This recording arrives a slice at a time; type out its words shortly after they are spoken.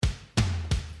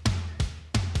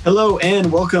Hello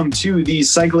and welcome to the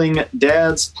Cycling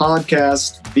Dads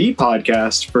podcast, the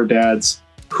podcast for dads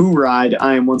who ride.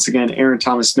 I am once again Aaron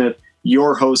Thomas Smith,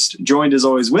 your host, joined as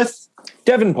always with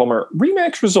Devin Palmer.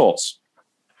 Remax results.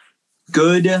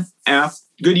 Good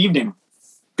evening,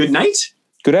 good night,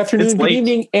 good afternoon, good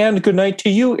evening, and good night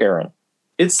to you, Aaron.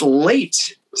 It's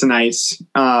late tonight.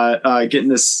 Getting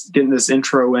this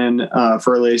intro in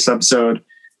for our latest episode.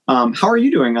 How are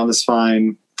you doing on this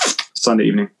fine Sunday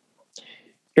evening?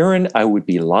 Aaron, I would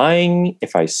be lying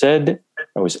if I said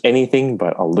I was anything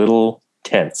but a little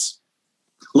tense.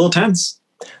 A little tense?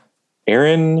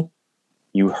 Aaron,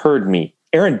 you heard me.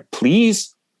 Aaron,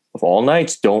 please, of all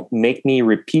nights, don't make me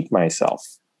repeat myself.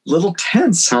 Little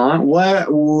tense, huh?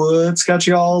 What's got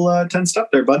you all tensed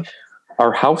up there, bud?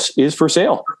 Our house is for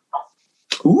sale.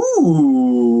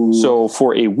 Ooh. So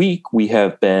for a week, we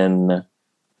have been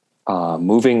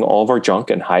moving all of our junk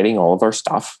and hiding all of our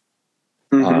stuff.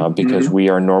 Because we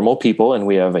are normal people and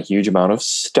we have a huge amount of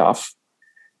stuff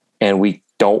and we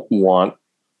don't want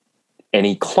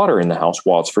any clutter in the house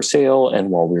while it's for sale and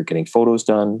while we're getting photos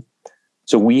done.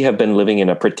 So we have been living in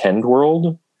a pretend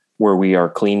world where we are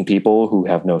clean people who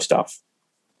have no stuff.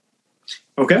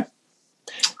 Okay.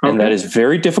 And that is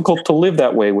very difficult to live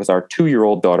that way with our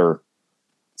 2-year-old daughter.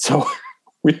 So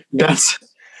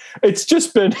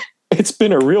it's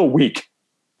been a real week.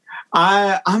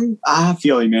 I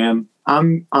feel you, man.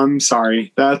 I'm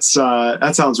sorry. That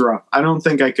sounds rough. I don't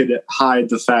think I could hide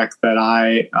the fact that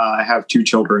I have 2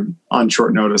 children on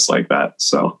short notice like that.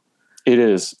 So it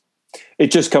is.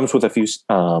 It just comes with a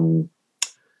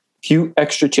few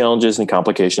extra challenges and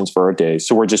complications for our day.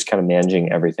 So we're just kind of managing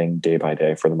everything day by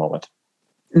day for the moment.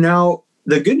 Now,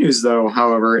 the good news, though,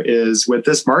 however, is with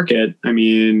this market, I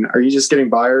mean, are you just getting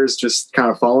buyers just kind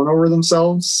of falling over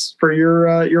themselves for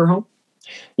your home?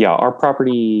 Yeah, our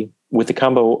property, with the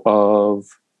combo of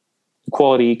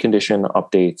quality, condition,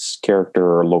 updates,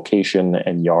 character, location,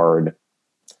 and yard.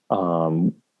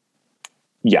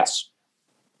 Yes.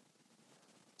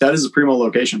 That is a primo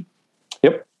location.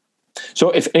 Yep.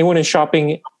 So if anyone is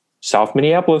shopping South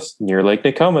Minneapolis near Lake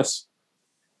Nokomis,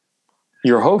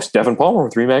 your host, Devin Palmer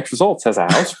with Remax Results, has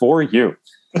a house for you.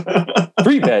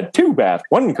 3-bed, 2-bath,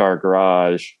 1-car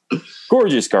garage,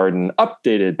 gorgeous garden,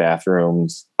 updated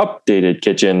bathrooms, updated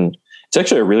kitchen. It's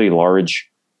actually a really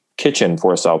large kitchen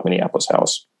for a South Minneapolis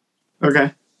house.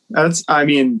 Okay.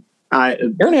 Aaron, have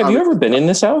you ever been in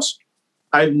this house?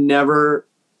 I've never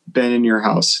been in your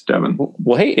house, Devin.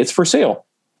 Well, hey, it's for sale.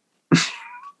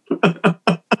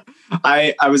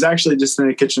 I was actually just in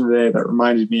a kitchen today that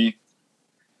reminded me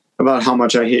about how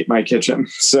much I hate my kitchen.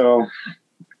 So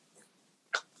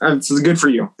it's good for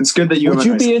you. It's good that you. Would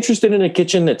you be interested in a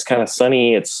kitchen that's kind of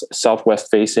sunny? It's southwest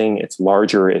facing. It's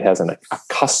larger. It has a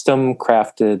custom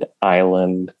crafted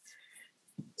island,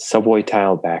 subway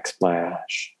tile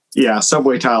backsplash. Yeah,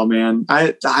 subway tile, man.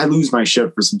 I lose my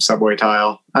shit for some subway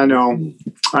tile. I know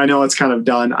it's kind of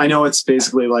done. I know it's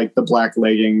basically like the black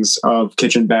leggings of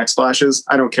kitchen backsplashes.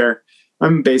 I don't care.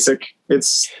 I'm basic.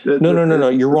 No.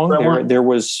 You're wrong. There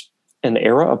was an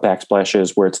era of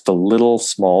backsplashes where it's the little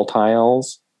small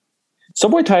tiles.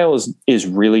 Subway tile is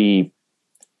really,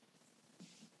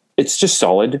 it's just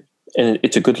solid and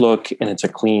it's a good look and it's a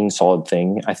clean, solid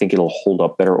thing. I think it'll hold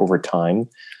up better over time.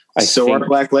 Are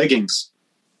black leggings,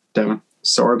 Devin.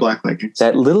 So are black leggings.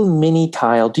 That little mini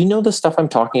tile. Do you know the stuff I'm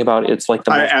talking about? It's like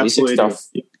the most basic stuff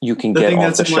you can get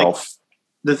off the shelf.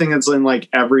 The thing that's in like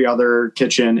every other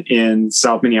kitchen in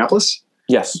South Minneapolis?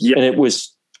 Yes. Yeah. And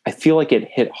I feel like it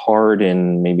hit hard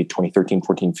in maybe 2013,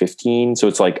 14, 15. So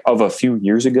it's like of a few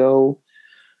years ago,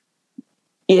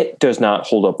 it does not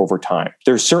hold up over time.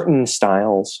 There's certain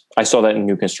styles. I saw that in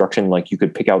new construction. Like you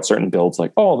could pick out certain builds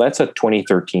like, oh, that's a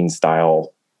 2013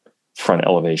 style front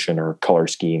elevation or color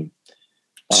scheme.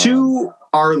 To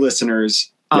our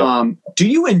listeners, do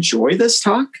you enjoy this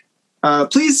talk?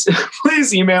 Please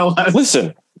email us.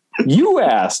 Listen, you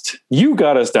asked, you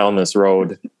got us down this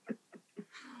road.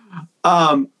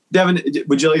 Devin,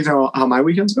 would you like to know how my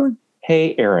weekend's going?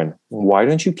 Hey, Aaron, why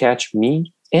don't you catch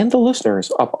me and the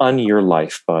listeners up on your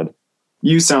life, bud?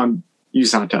 You sound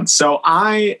tense. So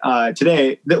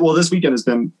this weekend has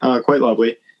been quite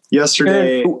lovely.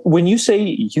 Yesterday, Aaron, when you say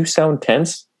you sound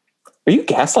tense, are you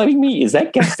gaslighting me? Is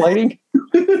that gaslighting?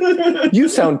 You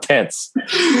sound tense.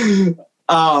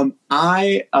 I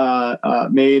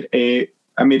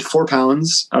made 4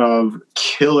 pounds of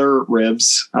killer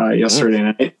ribs yesterday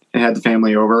night. I had the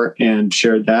family over and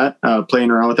shared that, playing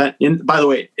around with that. By the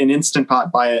way, an Instant Pot,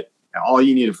 buy it. All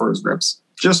you need it for is ribs.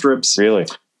 Just ribs. Really?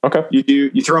 Okay.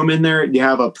 You throw them in there. You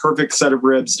have a perfect set of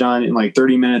ribs done in like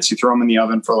 30 minutes. You throw them in the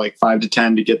oven for like 5 to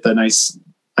 10 to get the nice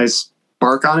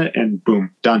bark on it, and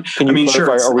boom, done. Can you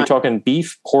clarify, are we talking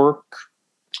beef, pork?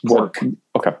 Pork.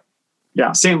 Okay.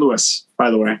 Yeah, St. Louis, by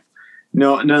the way.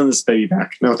 No, none of this baby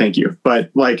back. No, thank you.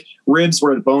 But like ribs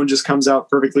where the bone just comes out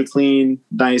perfectly clean,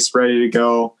 nice, ready to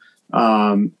go.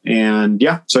 And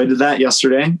yeah, so I did that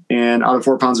yesterday, and out of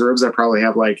 4 pounds of ribs, I probably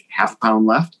have like half a pound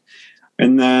left.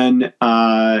 And then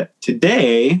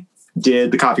today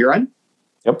did the coffee ride,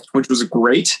 which was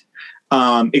great.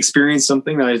 Experienced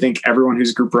something that I think everyone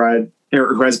who's group ride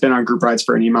or who has been on group rides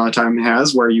for any amount of time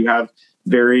has, where you have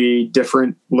very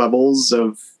different levels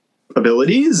of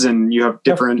abilities and you have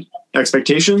different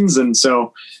expectations. And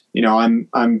so, you know,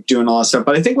 I'm doing a lot of stuff,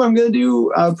 but I think what I'm going to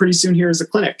do pretty soon here is a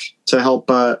clinic to help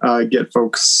get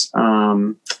folks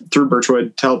through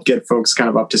Birchwood to help get folks kind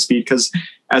of up to speed. Because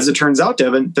as it turns out,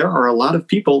 Devin, there are a lot of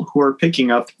people who are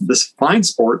picking up this fine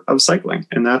sport of cycling,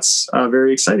 and that's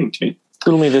very exciting to me.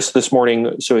 Told me this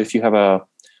morning. So if you have a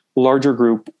larger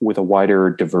group with a wider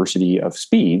diversity of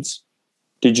speeds,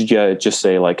 did you just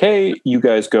say like, hey, you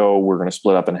guys go, we're going to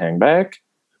split up and hang back?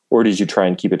 Or did you try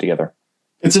and keep it together?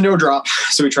 It's a no drop.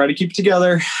 So we try to keep it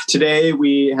together. Today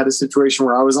we had a situation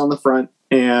where I was on the front,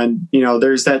 and, you know,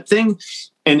 there's that thing.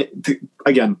 And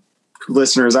again,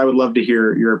 listeners, I would love to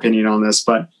hear your opinion on this,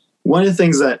 but one of the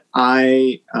things that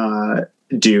I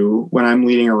do when I'm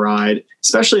leading a ride,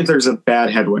 especially if there's a bad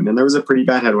headwind, and there was a pretty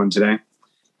bad headwind today,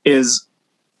 is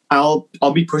I'll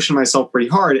be pushing myself pretty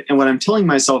hard. And what I'm telling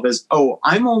myself is, oh,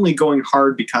 I'm only going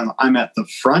hard because I'm at the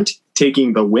front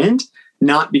taking the wind,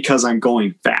 not because I'm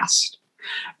going fast.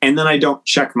 And then I don't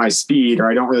check my speed,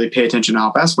 or I don't really pay attention to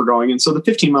how fast we're going. And so the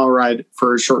 15-mile ride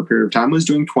for a short period of time was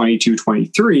doing 22,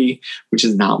 23, which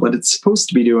is not what it's supposed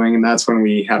to be doing. And that's when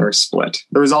we had our split.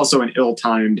 There was also an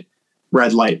ill-timed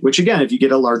red light, which again, if you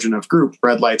get a large enough group,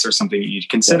 red lights are something you need to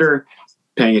consider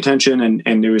paying attention.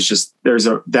 And it was just,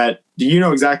 you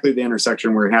know exactly the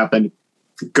intersection where it happened,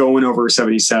 going over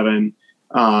 77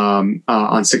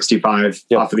 on 65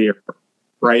 off of the airport.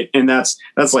 Right. And that's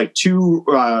like two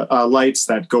lights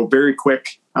that go very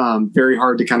quick, very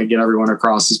hard to kind of get everyone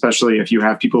across, especially if you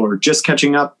have people who are just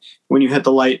catching up when you hit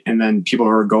the light, and then people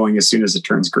who are going as soon as it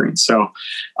turns green. So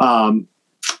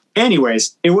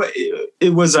anyways, it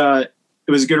was a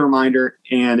good reminder,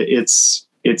 and it's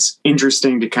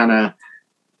interesting to kind of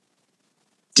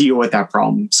deal with that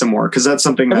problem some more, because that's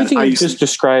something that everything you just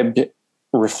described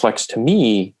reflects to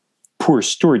me poor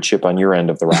stewardship on your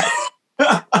end of the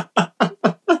ride.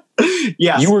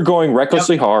 Yeah, you were going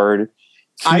recklessly hard.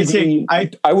 I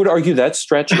would argue that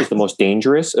stretch is the most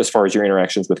dangerous as far as your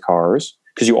interactions with cars,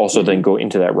 because you also then go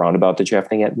into that roundabout that you have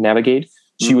to navigate.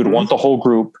 So you would want the whole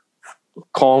group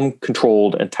calm,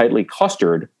 controlled, and tightly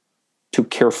clustered to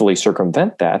carefully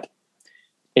circumvent that.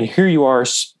 And here you are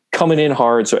coming in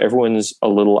hard, so everyone's a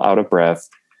little out of breath.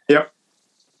 Yep.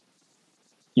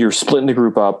 You're splitting the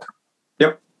group up.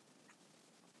 Yep.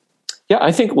 Yeah,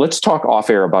 I think let's talk off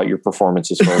air about your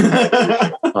performances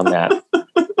on that.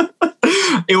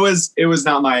 It was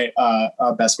not my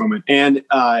best moment, and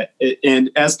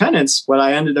as penance, what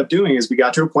I ended up doing is we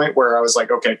got to a point where I was like,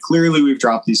 okay, clearly we've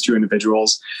dropped these two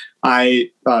individuals. I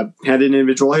had an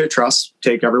individual I had trust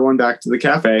take everyone back to the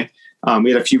cafe.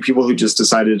 We had a few people who just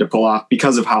decided to pull off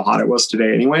because of how hot it was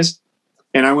today, anyways.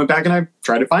 And I went back and I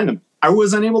tried to find them. I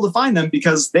was unable to find them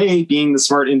because they, being the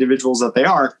smart individuals that they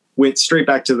are, went straight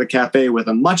back to the cafe with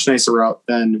a much nicer route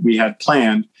than we had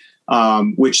planned.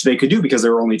 Which they could do because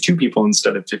there were only 2 people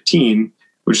instead of 15,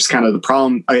 which is kind of the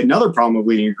problem. Another problem of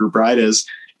leading a group ride is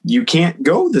you can't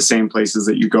go the same places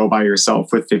that you go by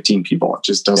yourself with 15 people. It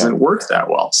just doesn't work that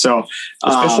well. So,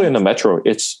 especially in the metro,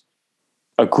 it's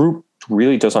a group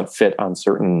really doesn't fit on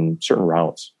certain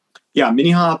routes. Yeah.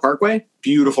 Minnehaha Parkway,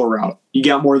 beautiful route. You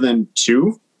got more than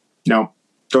 2? No,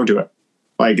 don't do it.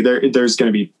 Like there's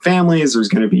going to be families, there's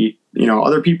going to be,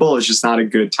 other people. It's just not a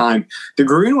good time. The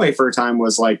Greenway for a time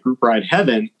was like group ride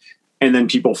heaven. And then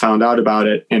people found out about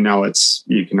it, and now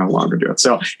you can no longer do it.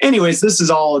 So anyways, this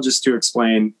is all just to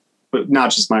explain, but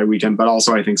not just my weekend, but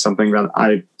also I think something that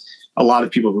a lot of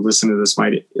people who listen to this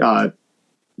might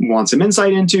want some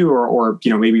insight into, or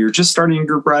maybe you're just starting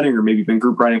group riding, or maybe you've been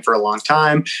group riding for a long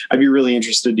time. I'd be really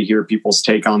interested to hear people's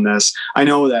take on this. I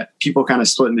know that people kind of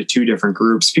split into 2 different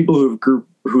groups. People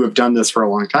who have done this for a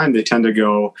long time, they tend to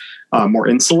go more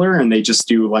insular, and they just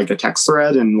do like a text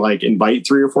thread and like invite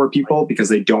 3 or 4 people because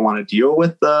they don't want to deal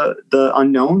with the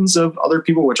unknowns of other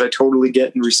people, which I totally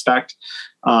get and respect.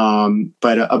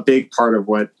 But a big part of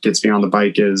what gets me on the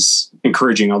bike is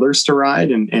encouraging others to ride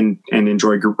and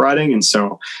enjoy group riding. And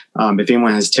so if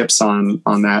anyone has tips on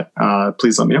that,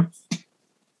 please let me know.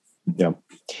 Yeah,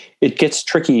 it gets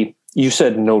tricky. You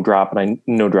said no drop, and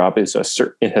no drop it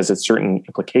has its certain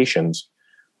implications.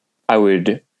 I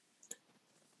would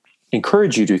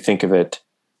encourage you to think of it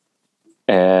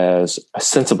as a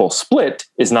sensible split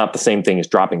is not the same thing as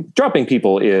dropping. Dropping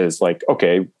people is like,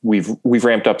 okay, we've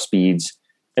ramped up speeds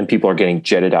and people are getting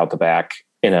jetted out the back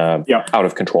in a out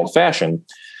of control fashion.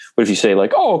 But if you say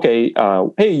like, oh, okay,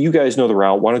 hey, you guys know the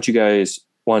route. Why don't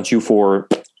you four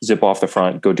zip off the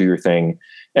front, go do your thing.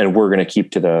 And we're going to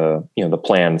keep to the, the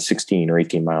planned 16 or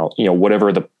 18 mile,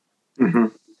 whatever the, the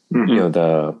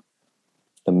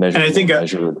measure. And I think,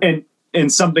 and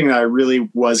something that I really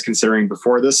was considering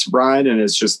before this ride, and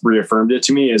it's just reaffirmed it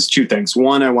to me, is two things.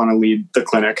 One, I want to lead the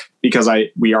clinic because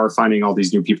we are finding all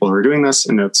these new people who are doing this,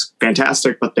 and it's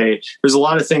fantastic. But there's a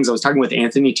lot of things. I was talking with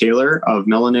Anthony Taylor of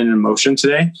Melanin in Motion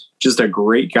today, just a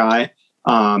great guy.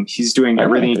 He's doing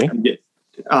everything he can get.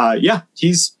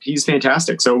 He's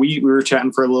fantastic. So we were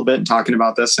chatting for a little bit and talking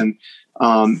about this, and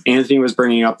Anthony was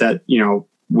bringing up that,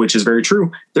 which is very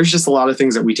true. There's just a lot of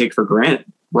things that we take for granted,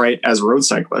 right, as road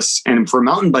cyclists. And for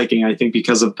mountain biking, I think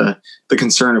because of the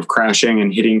concern of crashing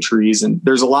and hitting trees, and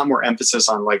there's a lot more emphasis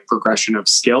on like progression of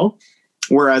skill.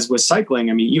 Whereas with cycling,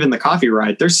 I mean, even the coffee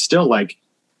ride, there's still like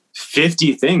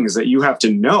 50 things that you have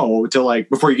to know to like,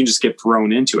 before you can just get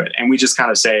thrown into it. And we just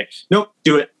kind of say, nope,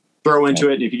 do it, throw into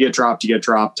it. And if you get dropped, you get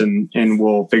dropped, and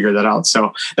we'll figure that out.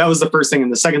 So that was the first thing.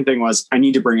 And the second thing was I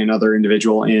need to bring another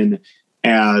individual in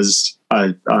as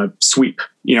a sweep,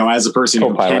 as a person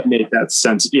who can make that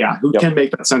sense. Yeah. Who can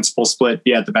make that sensible split,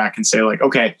 be at the back and say like,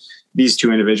 okay, these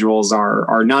two individuals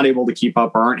are not able to keep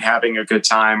up or aren't having a good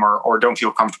time or don't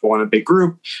feel comfortable in a big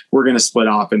group. We're going to split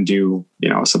off and do,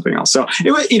 something else. So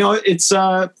it's,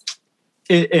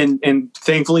 and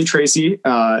thankfully Tracy,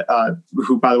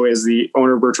 who by the way is the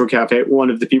owner of Virtual Cafe,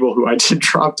 one of the people who I did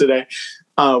drop today,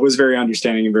 was very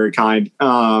understanding and very kind. We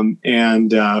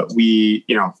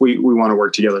want to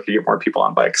work together to get more people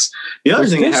on bikes. The other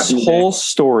thing that happened, this whole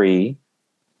story,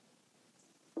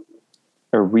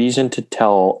 a reason to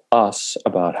tell us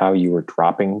about how you were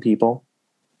dropping people?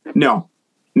 No,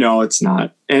 it's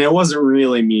not. And it wasn't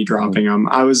really me dropping them.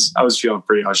 I was feeling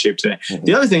pretty out of shape today. Mm-hmm.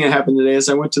 The other thing that happened today is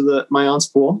I went to my aunt's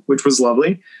pool, which was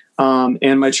lovely.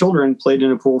 And my children played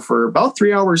in a pool for about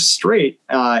 3 hours straight.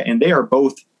 And they are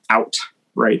both out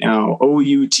right now.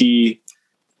 OUT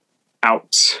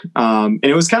out. And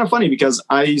it was kind of funny because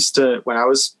I used to, when I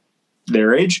was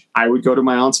their age, I would go to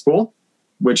my aunt's pool,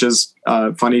 which is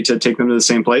funny to take them to the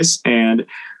same place. And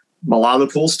a lot of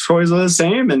the pool toys are the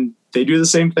same and they do the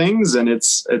same things. And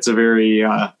it's a very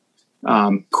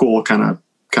cool kind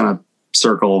of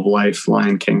circle of life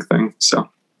Lion King thing. So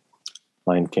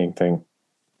Lion King thing.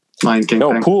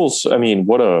 No, pools. I mean,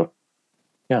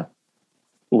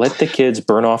 let the kids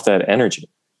burn off that energy.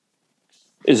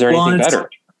 Is there anything better?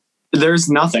 There's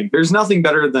nothing. There's nothing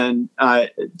better than,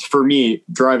 for me,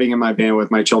 driving in my van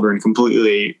with my children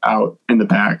completely out in the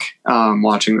back,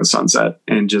 watching the sunset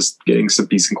and just getting some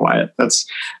peace and quiet. Those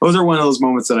are one of those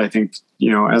moments that I think,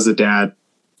 as a dad,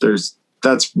 there's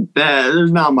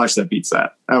not much that beats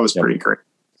that. That was pretty great.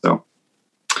 So,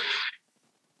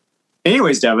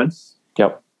 anyways, Devin.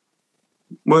 Yep.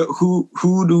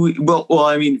 Who do we? Well,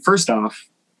 I mean, first off,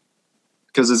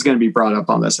 because it's going to be brought up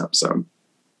on this episode.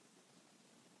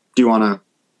 Do you want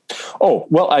to? Oh,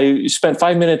 well, I spent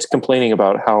 5 minutes complaining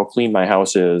about how clean my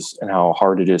house is and how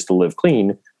hard it is to live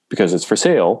clean because it's for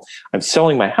sale. I'm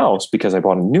selling my house because I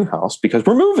bought a new house because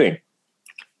we're moving.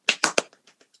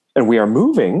 And we are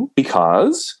moving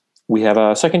because we have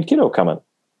a second kiddo coming.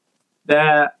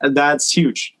 That's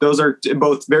huge. Those are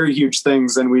both very huge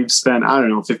things. And we've spent,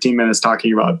 15 minutes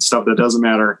talking about stuff that doesn't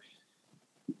matter.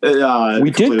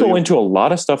 We did go into a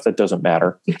lot of stuff that doesn't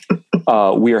matter.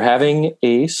 We are having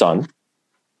a son.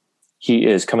 He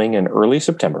is coming in early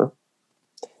September.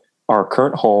 Our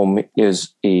current home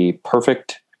is a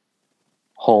perfect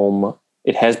home.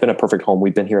 It has been a perfect home.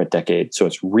 We've been here a decade, so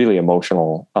it's really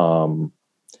emotional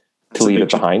to leave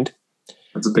it behind.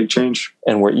 That's a big change.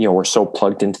 And we're so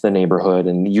plugged into the neighborhood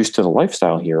and used to the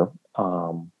lifestyle here.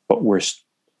 But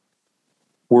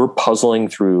we're puzzling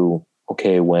through,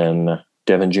 okay, when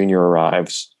Devin Jr.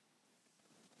 arrives,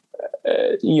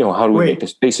 how do we make the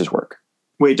spaces work?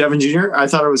 Wait, Devin Jr.? I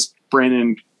thought it was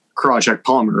Brandon Krawcheck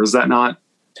Palmer. Is that not?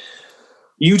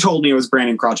 You told me it was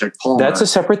Brandon Krawcheck Palmer. That's a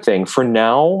separate thing. For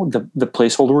now, the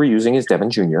placeholder we're using is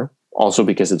Devin Jr. Also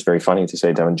because it's very funny to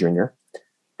say Devin Jr.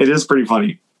 It is pretty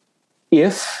funny.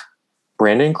 If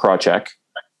Brandon Krawcheck,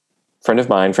 friend of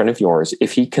mine, friend of yours,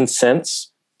 if he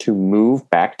consents to move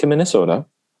back to Minnesota,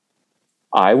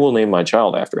 I will name my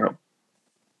child after him.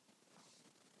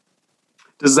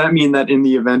 Does that mean that in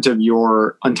the event of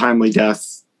your untimely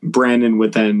death, Brandon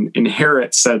would then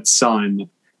inherit said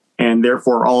son and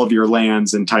therefore all of your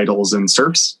lands and titles and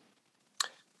serfs?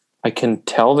 I can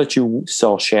tell that you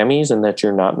sell chamois and that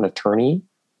you're not an attorney.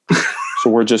 So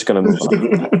we're just going to move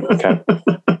on. Okay.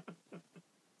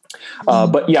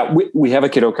 But yeah, we have a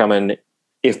kiddo coming.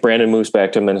 If Brandon moves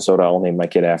back to Minnesota, I'll name my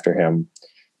kid after him.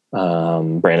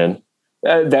 Brandon.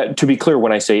 That, to be clear,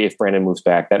 when I say if Brandon moves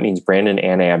back, that means Brandon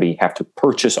and Abby have to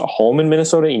purchase a home in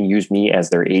Minnesota and use me as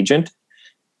their agent.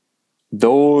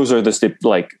 Those are the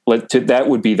that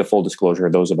would be the full disclosure.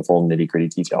 Those are the full nitty gritty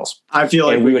details. I feel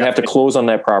like we would have to close on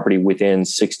that property within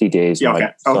 60 days.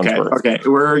 Yeah, okay.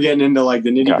 We're getting into like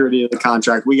the nitty gritty of the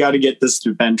contract. We got to get this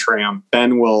to Ben Tram.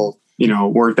 Ben will,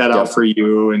 work that out for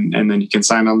you, and then you can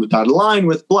sign on the dotted line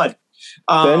with blood.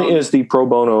 Ben is the pro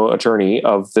bono attorney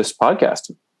of this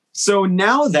podcast. So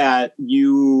now that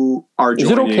you are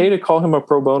joining... Is it okay to call him a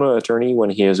pro bono attorney when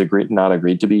he has not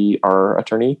agreed to be our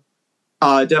attorney?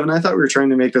 Devin, I thought we were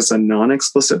trying to make this a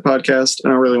non-explicit podcast. I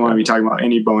don't really want to be talking about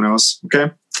any bonos.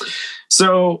 Okay.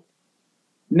 So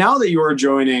now that you are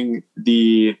joining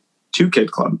the 2Kid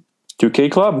Club,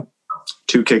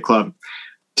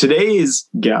 today's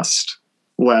guest,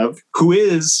 Lev, who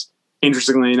is,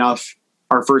 interestingly enough,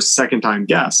 our first second-time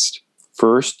guest.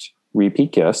 First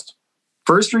repeat guest.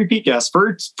 First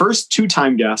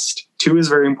two-time guest. 2 is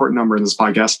a very important number in this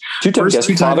podcast. Two-time guest.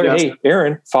 Father, guest. Hey,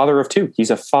 Aaron, father of 2.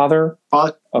 He's a father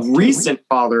of recent 2.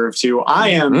 Father of 2. I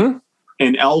am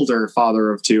an elder father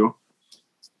of 2.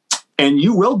 And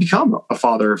you will become a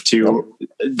father of 2. Yep.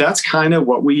 That's kind of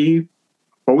what we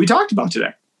talked about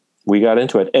today. We got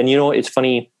into it. And it's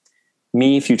funny,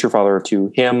 me, future father of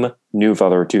 2, him, new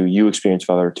father of 2, you experienced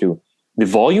father of 2. The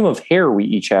volume of hair we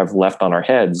each have left on our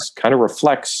heads kind of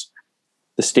reflects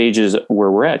the stages where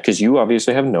we're at, because you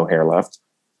obviously have no hair left.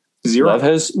 0.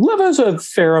 Lev has a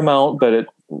fair amount, but it,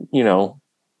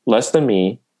 less than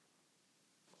me.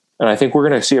 And I think we're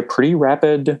going to see a pretty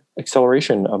rapid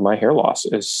acceleration of my hair loss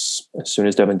as soon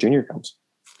as Devin Jr. comes.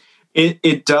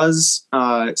 It does.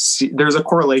 There's a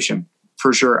correlation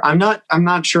for sure. I'm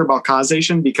not sure about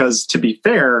causation, because to be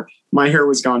fair, my hair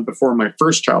was gone before my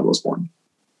first child was born.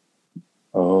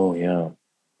 Oh yeah.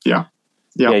 Yeah.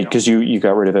 Yeah, because you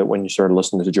got rid of it when you started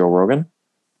listening to Joe Rogan?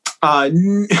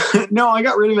 No, I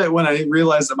got rid of it when I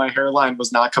realized that my hairline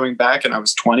was not coming back and I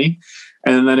was 20.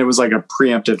 And then it was like a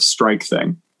preemptive strike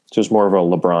thing. So it's more of a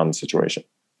LeBron situation.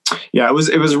 Yeah, it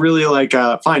was really like,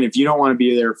 fine, if you don't want to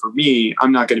be there for me,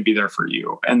 I'm not going to be there for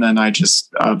you. And then I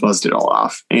just buzzed it all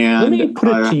off. And let me put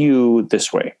it to you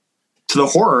this way. To the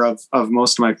horror of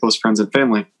most of my close friends and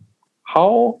family.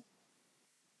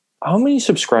 How many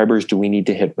subscribers do we need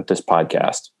to hit with this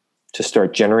podcast to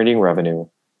start generating revenue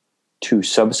to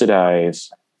subsidize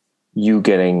you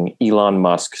getting Elon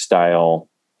Musk style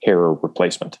hair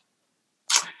replacement?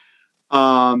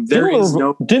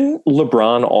 Didn't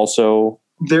LeBron also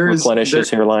replenish his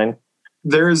hairline?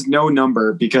 There is no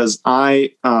number, because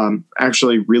I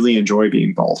actually really enjoy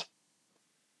being bald.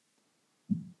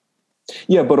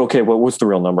 Yeah, but okay, what's the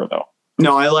real number though?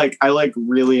 No, I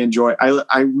really enjoy.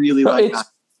 I really like.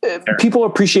 People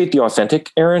appreciate the authentic,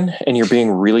 Aaron, and you're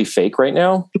being really fake right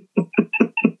now.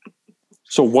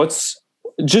 So let's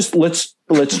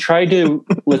try to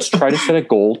set a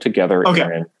goal together, okay.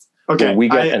 Aaron. Okay. We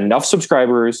get enough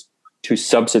subscribers to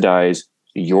subsidize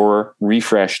your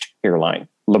refreshed hairline,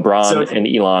 LeBron and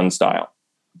Elon style.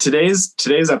 Today's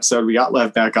episode, we got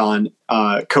Lev back on,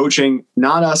 coaching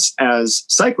not us as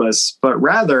cyclists, but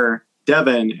rather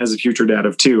Devin as a future dad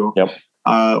of 2. Yep.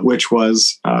 Which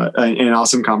was an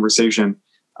awesome conversation.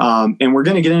 And we're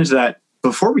going to get into that.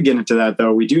 Before we get into that,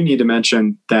 though, we do need to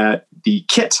mention that the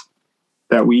kit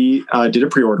that we did a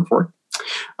pre-order for,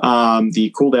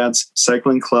 the Cool Dads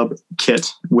Cycling Club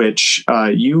kit, which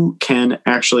you can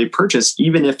actually purchase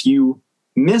even if you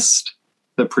missed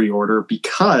the pre-order,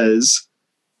 because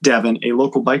Devin, a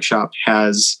local bike shop,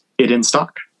 has it in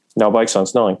stock. Now bikes on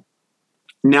Snelling.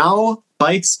 Now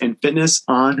bikes and fitness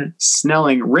on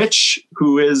Snelling. Rich,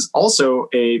 who is also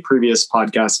a previous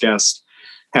podcast guest,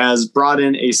 has brought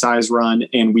in a size run,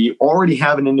 and we already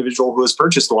have an individual who has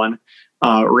purchased one.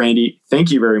 Randy, thank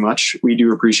you very much. We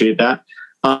do appreciate that.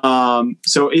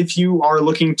 So if you are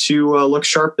looking to look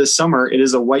sharp this summer, it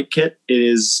is a white kit. It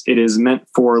is meant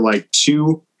for like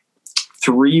 2-3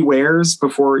 wears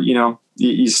before,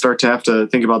 you start to have to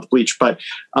think about the bleach, but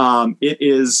it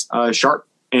is sharp,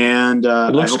 and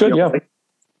it looks good. Yeah.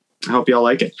 I hope y'all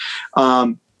like it.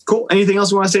 Cool. Anything else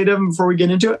you want to say, Devin, before we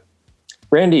get into it?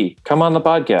 Randy, come on the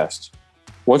podcast.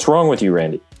 What's wrong with you,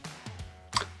 Randy?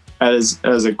 That is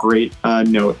a great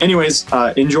note. Anyways,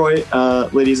 enjoy,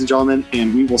 ladies and gentlemen,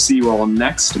 and we will see you all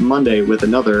next Monday with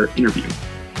another interview.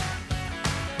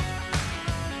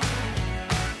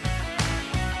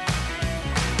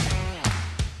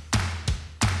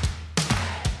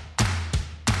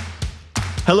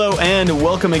 Hello and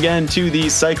welcome again to the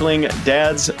Cycling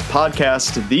Dads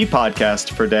podcast, the podcast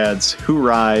for dads who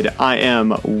ride. I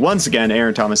am once again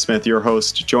Aaron Thomas Smith, your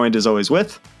host, joined as always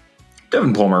with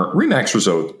Devin Palmer, Remax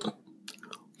Results.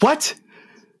 What?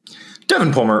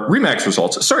 Devin Palmer, Remax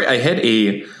Results. Sorry, I had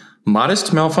a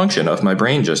modest malfunction of my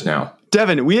brain just now.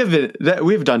 Devin, we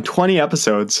have done 20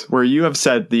 episodes where you have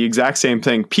said the exact same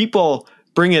thing. People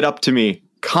bring it up to me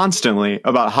constantly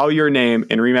about how your name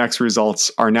and Remax Results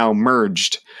are now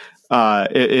merged,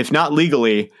 if not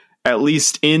legally, at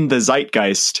least in the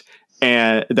zeitgeist.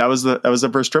 And that was the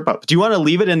first trip up. Do you want to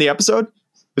leave it in the episode?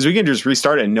 Because we can just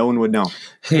restart it and no one would know.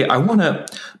 Hey,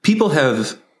 people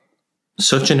have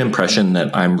such an impression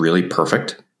that I'm really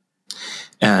perfect.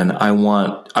 And I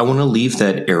want to leave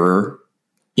that error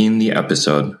in the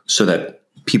episode so that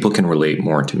people can relate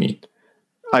more to me.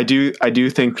 I do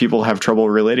think people have trouble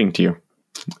relating to you.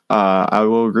 I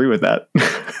will agree with that.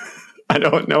 I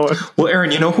don't know. Well,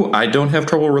 Aaron, you know who I don't have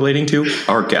trouble relating to?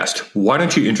 Our guest. Why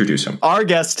don't you introduce him? Our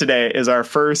guest today is our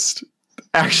first,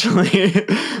 actually,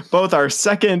 both our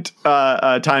second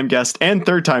time guest and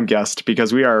third time guest,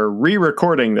 because we are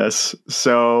re-recording this.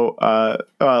 So,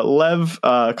 Lev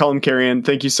Kalemkiarian,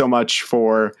 thank you so much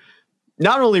for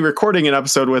not only recording an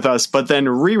episode with us, but then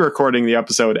re-recording the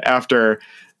episode after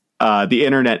the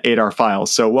internet ate our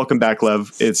files. So welcome back,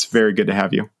 Lev. It's very good to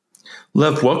have you.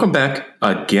 Lev, welcome back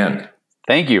again.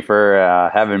 Thank you for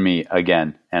having me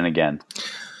again and again.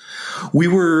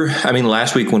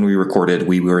 Last week when we recorded,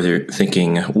 we were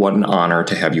thinking what an honor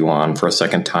to have you on for a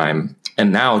second time.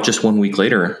 And now, just 1 week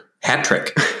later, hat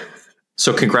trick.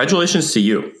 So congratulations to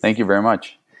you. Thank you very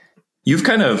much.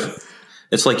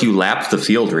 It's like you lapped the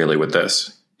field really with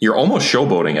this. You're almost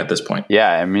showboating at this point. Yeah,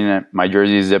 I mean, my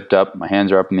jersey is zipped up, my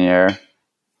hands are up in the air,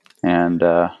 and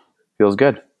feels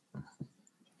good.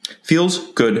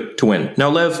 Feels good to win. Now,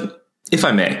 Lev, if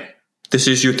I may, this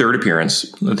is your third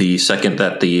appearance, the second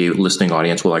that the listening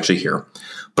audience will actually hear.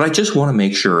 But I just want to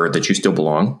make sure that you still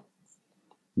belong.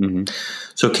 Mm-hmm.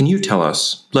 So can you tell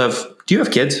us, Lev, do you have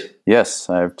kids?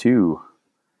 Yes, I have 2.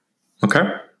 Okay.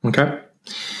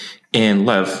 And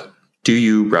Lev, do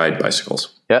you ride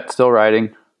bicycles? Yeah, still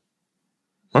riding.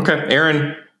 Okay,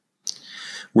 Aaron,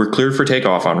 we're cleared for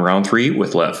takeoff on round 3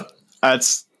 with Lev.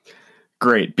 That's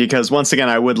great, because once again,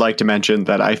 I would like to mention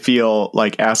that I feel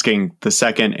like asking the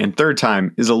second and third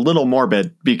time is a little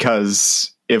morbid,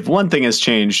 because if one thing has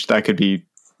changed, that could be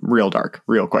real dark,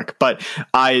 real quick. But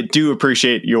I do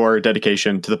appreciate your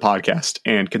dedication to the podcast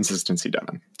and consistency,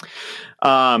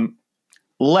 Devin.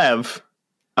 Lev,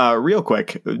 real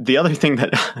quick, the other thing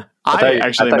that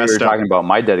I thought you were talking about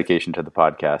my dedication to the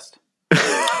podcast.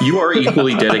 You are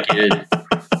equally dedicated.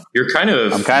 I'm kind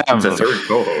of the third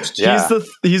co-host. Yeah.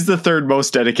 He's the third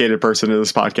most dedicated person to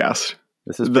this podcast.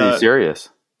 This is pretty serious.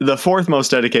 The fourth most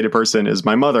dedicated person is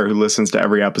my mother, who listens to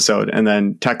every episode and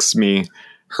then texts me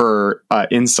her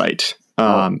insight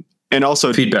and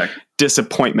also feedback,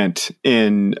 disappointment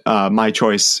in my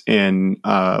choice in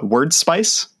word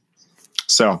spice.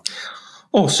 So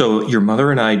your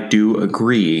mother and I do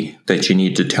agree that you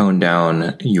need to tone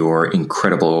down your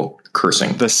incredible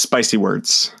cursing. The spicy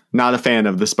words. Not a fan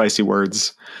of the spicy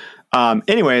words.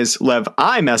 Anyways, Lev,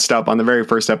 I messed up on the very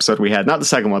first episode we had. Not the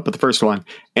second one, but the first one.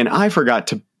 And I forgot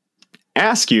to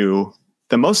ask you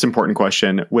the most important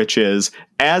question, which is,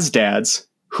 as dads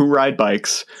who ride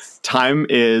bikes, time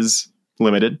is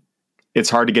limited. It's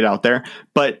hard to get out there.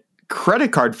 But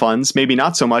credit card funds, maybe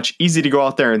not so much. Easy to go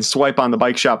out there and swipe on the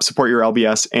bike shop, support your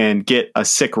LBS, and get a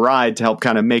sick ride to help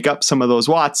kind of make up some of those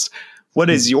watts. What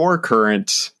is your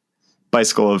current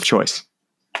bicycle of choice?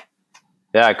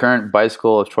 Yeah, current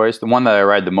bicycle of choice. The one that I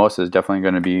ride the most is definitely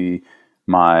going to be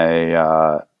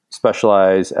my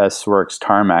Specialized S-Works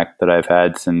Tarmac that I've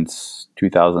had since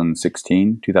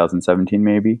 2016, 2017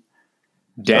 maybe.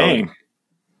 Dang. So,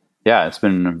 yeah, it's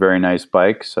been a very nice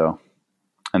bike. So,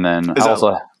 and then go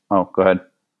ahead.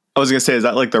 I was going to say, is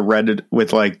that like the red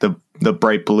with like the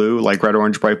bright blue, like red,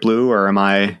 orange, bright blue, or am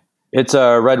I? It's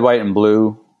red, white, and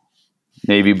blue,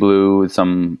 navy blue with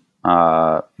some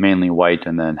mainly white,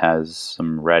 and then has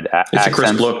some red accents. It's a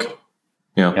crisp look.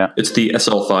 Yeah. It's the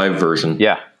SL5 version.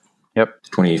 Yeah. Yep.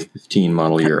 2015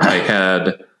 model year.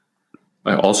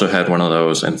 I also had one of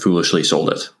those and foolishly sold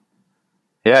it.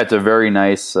 Yeah, it's a very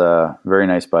nice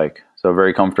bike. So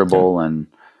very comfortable. Yeah. And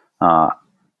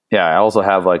I also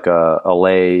have like a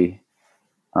lay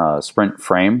sprint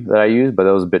frame that I use, but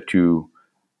that was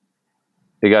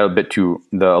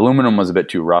the aluminum was a bit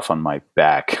too rough on my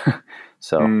back.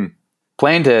 So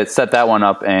plan to set that one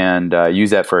up and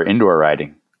use that for indoor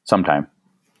riding sometime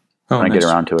when I get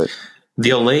around to it.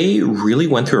 The LA really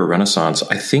went through a renaissance.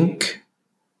 I think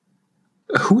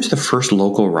who was the first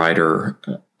local rider?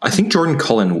 I think Jordan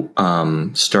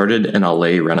Cullen started an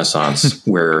LA renaissance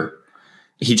where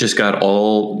he just got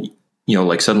all,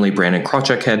 like suddenly Brandon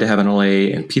Krawczyk had to have an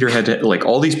LA and Peter had to, like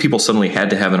all these people suddenly had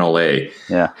to have an LA.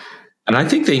 Yeah. And I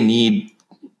think they need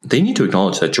to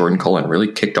acknowledge that Jordan Cullen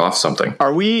really kicked off something.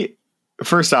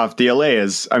 First off, the LA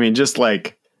is, just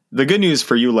like, the good news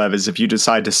for you, Lev, is if you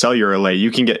decide to sell your LA, you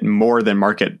can get more than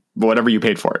market, whatever you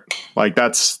paid for it. Like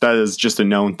that is just a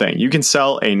known thing. You can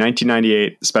sell a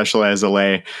 1998 Specialized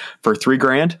LA for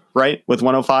 $3,000, right? With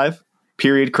 105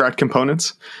 period correct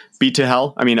components. Beat to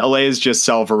hell. LAs just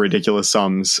sell for ridiculous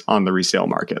sums on the resale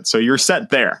market. So you're set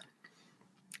there.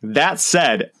 That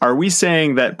said, are we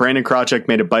saying that Brandon Krawczyk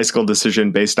made a bicycle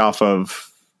decision based off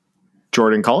of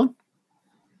Jordan Cullen?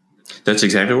 That's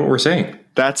exactly what we're saying.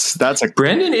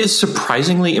 Brandon is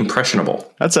surprisingly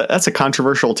impressionable. That's a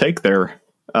controversial take there,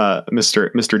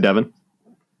 Mr. Devon.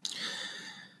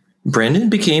 Brandon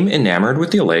became enamored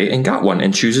with the LA and got one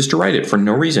and chooses to ride it for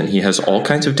no reason. He has all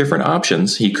kinds of different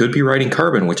options. He could be riding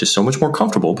carbon, which is so much more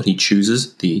comfortable, but he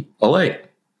chooses the LA.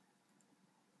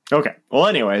 Okay. Well,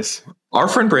 anyways. Our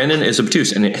friend Brandon is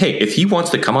obtuse. And hey, if he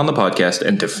wants to come on the podcast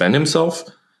and defend himself,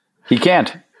 he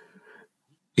can't.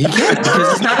 He can't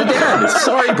because he's not a dad.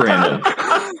 Sorry, Brandon.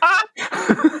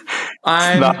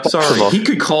 I'm sorry. He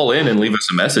could call in and leave us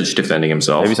a message defending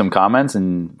himself. Maybe some comments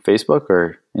in Facebook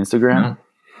or Instagram. Yeah.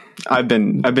 I've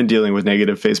been dealing with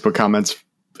negative Facebook comments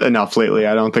enough lately.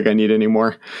 I don't think I need any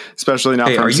more, especially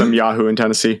not from some Yahoo in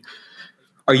Tennessee.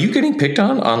 Are you getting picked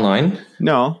on online?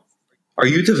 No. Are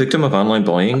you the victim of online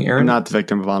bullying, Aaron? I'm not the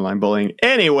victim of online bullying.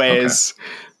 Anyways,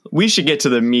 We should get to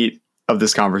the meat of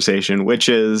this conversation, which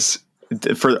is,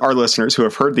 for our listeners who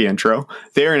have heard the intro,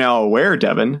 they are now aware,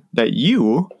 Devin, that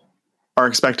you are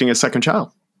expecting a second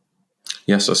child.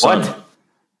 Yes, a son. What?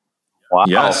 Wow.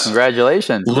 Yes.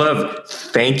 Congratulations. Love,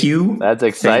 thank you. That's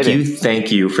exciting. Thank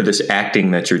you for this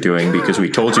acting that you're doing, because we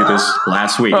told you this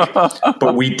last week,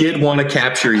 but we did want to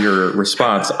capture your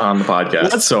response on the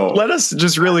podcast. Let us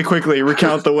just really quickly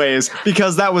recount the ways,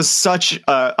 because that was such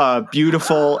a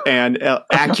beautiful and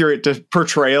accurate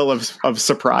portrayal of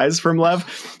surprise from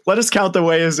Lev. Let us count the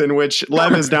ways in which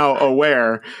Lev is now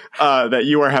aware that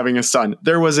you are having a son.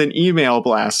 There was an email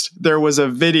blast. There was a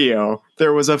video.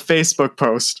 There was a Facebook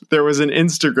post. There was an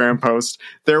Instagram post.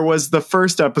 There was the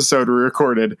first episode we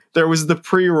recorded. There was the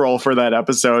pre-roll for that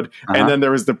episode. And then there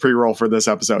was the pre-roll for this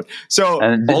episode. So,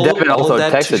 and Devin also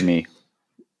texted me.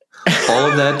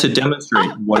 All of that to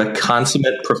demonstrate what a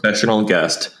consummate professional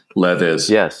guest Lev is.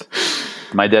 Yes.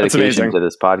 My dedication to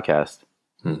this podcast.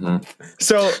 Mm-hmm.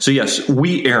 So yes,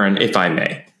 Aaron, if I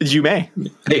may. You may.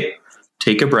 Hey,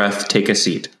 take a breath, take a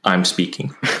seat. I'm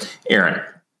speaking. Aaron,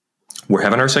 we're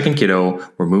having our second kiddo.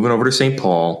 We're moving over to St.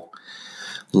 Paul.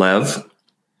 Lev,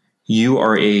 you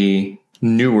are a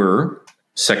newer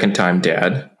second-time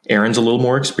dad. Aaron's a little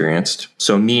more experienced.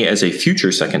 So me, as a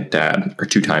future second dad or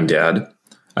two-time dad,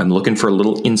 I'm looking for a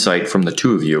little insight from the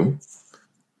two of you.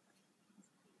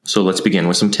 So let's begin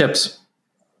with some tips.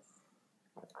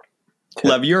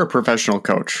 Lev, you're a professional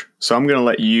coach, so I'm going to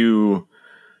let you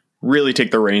really take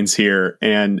the reins here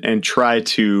and try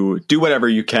to do whatever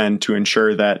you can to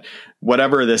ensure that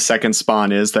whatever this second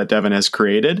spawn is that Devin has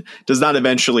created does not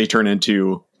eventually turn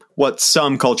into what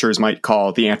some cultures might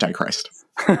call the Antichrist.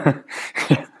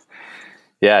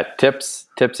 Yeah, tips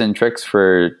and tricks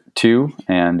for two,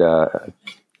 and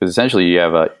because essentially you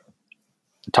have a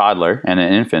toddler and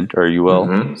an infant, or you will.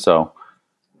 Mm-hmm. So,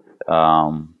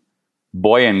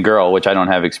 boy and girl, which I don't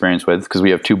have experience with because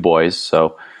we have two boys.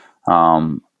 So,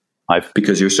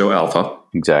 because you're so alpha.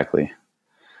 Exactly.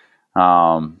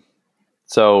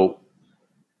 So,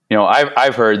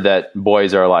 I've heard that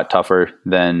boys are a lot tougher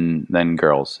than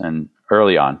girls, and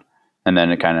early on, and then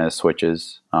it kind of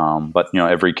switches. But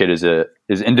every kid is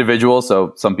individual.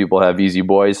 So some people have easy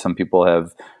boys, some people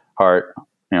have hard,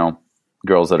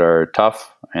 girls that are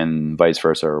tough, and vice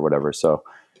versa or whatever. So,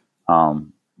 I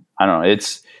don't know.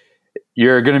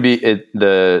 You're going to be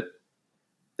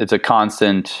it's a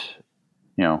constant,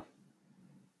 you're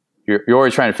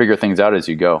always trying to figure things out as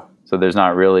you go. So there's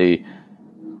not really,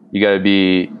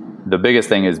 the biggest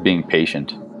thing is being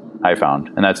patient, I found.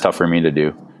 And that's tough for me to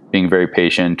do. Being very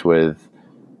patient with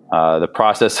the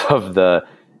process of the,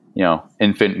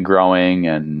 infant growing,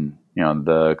 and,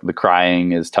 the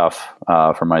crying is tough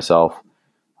for myself.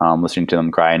 Listening to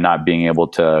them cry and not being able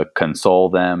to console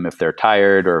them if they're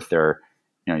tired, or if they're,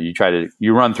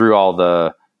 you run through all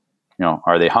the,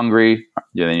 are they hungry?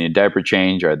 Do they need a diaper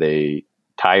change? Are they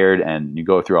tired? And you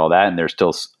go through all that and they're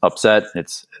still upset.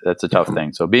 That's a tough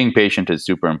thing. So being patient is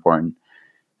super important.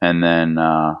 And then,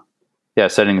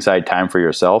 setting aside time for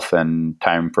yourself and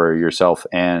time for your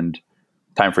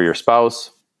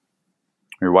spouse,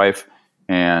 your wife.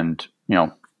 And,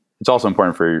 it's also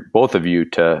important for both of you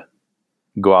to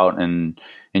go out and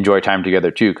enjoy time together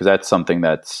too. Cause that's something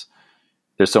there's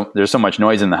so much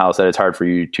noise in the house that it's hard for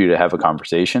you two to have a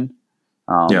conversation.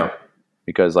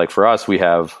 Because like for us,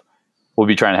 we'll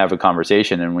be trying to have a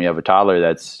conversation and we have a toddler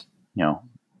that's,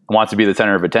 wants to be the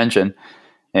center of attention,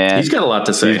 and he's got a lot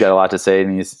to say.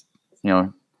 And he's,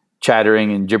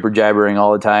 chattering and jibber jabbering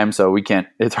all the time. So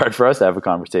it's hard for us to have a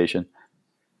conversation.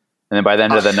 And then by the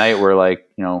end of the night, we're like,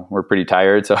 we're pretty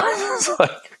tired. So it's like,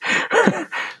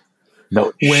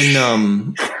 no.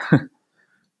 When,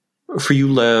 for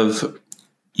you, Lev,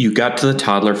 you got to the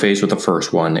toddler phase with the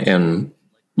first one, and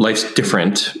life's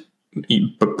different,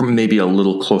 but maybe a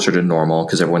little closer to normal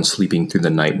because everyone's sleeping through the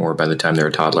night more by the time they're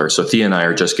a toddler. So Thea and I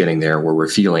are just getting there where we're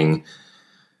feeling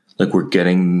like we're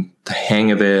getting the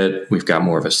hang of it. We've got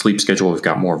more of a sleep schedule. We've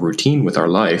got more routine with our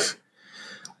life.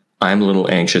 I'm a little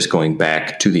anxious going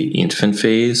back to the infant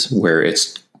phase where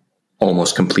it's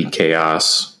almost complete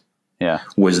chaos. Yeah.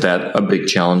 Was that a big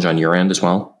challenge on your end as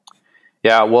well?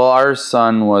 Yeah. Well, our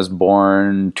son was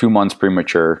born 2 months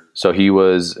premature. So he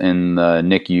was in the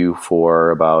NICU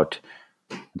for about,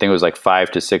 I think it was like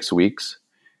 5 to 6 weeks.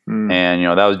 And,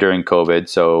 that was during COVID.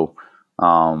 So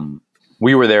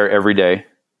we were there every day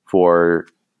for,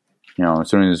 as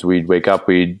soon as we'd wake up,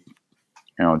 we'd,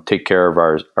 take care of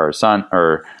our son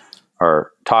or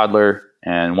our toddler,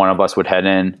 and one of us would head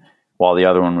in while the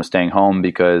other one was staying home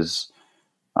because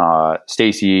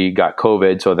Stacy got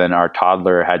COVID. So then our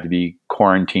toddler had to be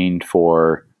quarantined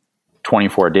for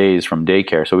 24 days from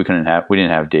daycare. So we didn't have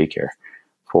daycare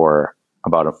for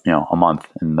about a month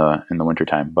in the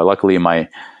wintertime. But luckily my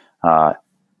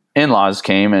in-laws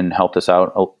came and helped us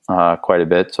out quite a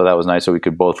bit. So that was nice. So we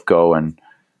could both go and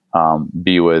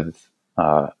be with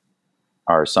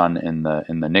our son in the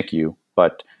NICU.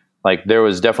 But like there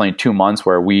was definitely 2 months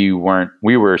where we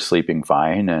were sleeping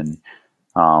fine, and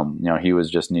he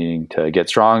was just needing to get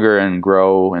stronger and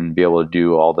grow and be able to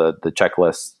do all the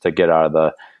checklists to get out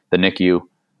of the NICU.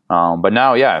 But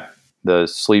now, the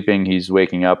sleeping, he's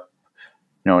waking up,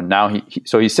 now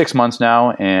so he's 6 months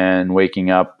now and waking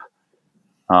up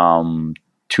 2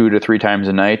 to 3 times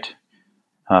a night,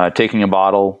 taking a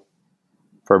bottle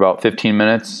for about 15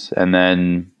 minutes and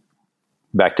then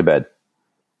back to bed.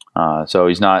 So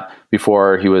he's not,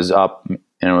 before he was up and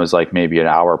it was like maybe an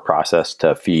hour process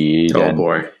to feed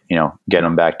get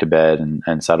him back to bed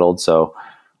and settled. So,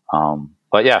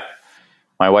 but yeah,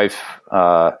 my wife,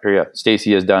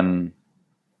 Stacy has done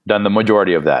the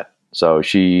majority of that. So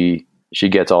she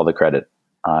gets all the credit.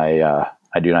 I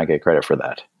do not get credit for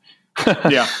that.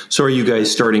 Yeah. So are you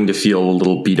guys starting to feel a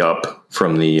little beat up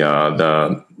from the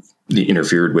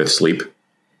interfered with sleep?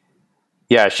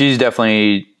 Yeah, she's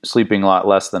definitely sleeping a lot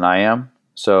less than I am.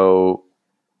 So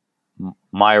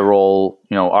my role,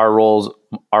 our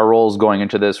roles going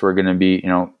into this, we're going to be,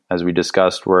 as we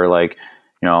discussed, we're like,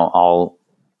 I'll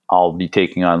be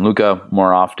taking on Luca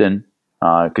more often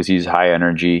because he's high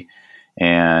energy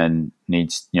and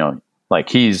needs, like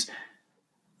he's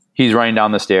running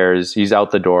down the stairs, he's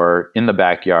out the door in the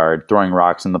backyard, throwing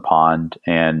rocks in the pond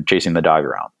and chasing the dog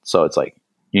around. So it's like,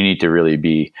 you need to really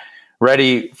be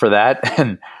ready for that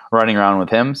and running around with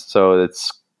him. So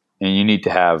and you need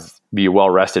to be well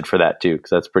rested for that too,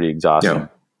 because that's pretty exhausting. Yeah.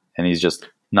 And he's just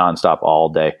nonstop all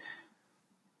day.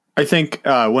 I think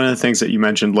one of the things that you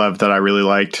mentioned, Lev, that I really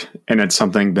liked, and it's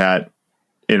something that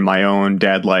in my own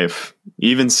dad life,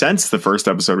 even since the first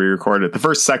second episode we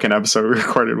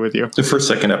recorded with you,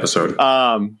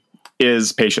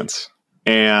 is patience.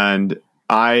 And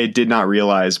I did not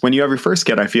realize when you have your first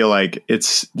kid, I feel like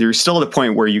you're still at a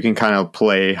point where you can kind of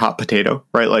play hot potato,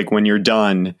 right? Like when you're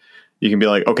done, you can be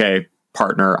like, okay,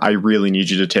 partner, I really need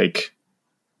you to take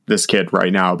this kid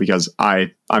right now because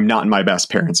I'm not in my best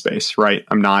parent space, right?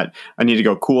 I need to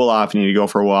go cool off. I need to go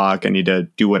for a walk. I need to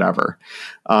do whatever.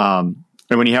 And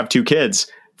when you have 2 kids,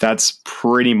 that's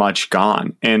pretty much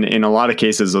gone. And in a lot of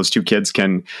cases, those 2 kids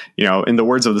can, in the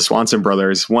words of the Swanson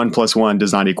brothers, 1 + 1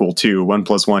 does not equal 2. 1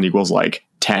 + 1 equals like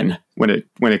 10 when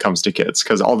it comes to kids.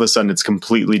 Cause all of a sudden it's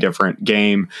completely different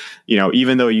game.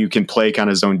 Even though you can play kind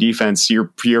of zone defense, you're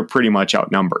pretty much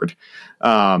outnumbered.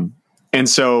 And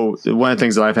so one of the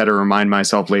things that I've had to remind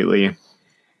myself lately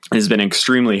has been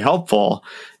extremely helpful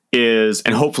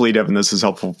and hopefully, Devin, this is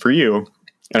helpful for you.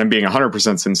 And I'm being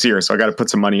 100% sincere, so I got to put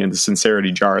some money in the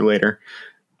sincerity jar later,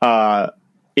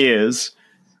 is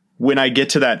when I get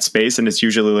to that space, and it's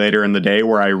usually later in the day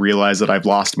where I realize that I've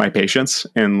lost my patience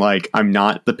and like I'm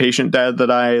not the patient dad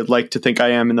that I like to think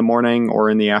I am in the morning or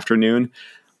in the afternoon.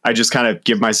 I just kind of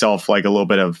give myself like a little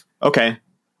bit of, okay,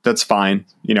 that's fine.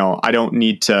 I don't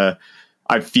need to,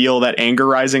 I feel that anger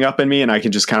rising up in me, and I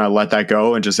can just kind of let that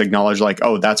go and just acknowledge like,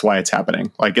 oh, that's why it's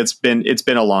happening. Like it's been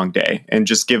a long day, and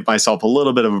just give myself a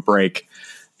little bit of a break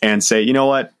and say, you know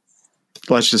what,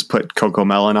 let's just put Coco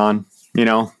Melon on,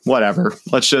 whatever.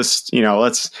 Let's just,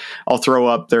 I'll throw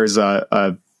up. There's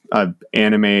a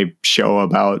anime show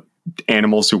about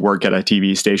animals who work at a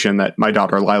TV station that my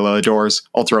daughter Lila adores.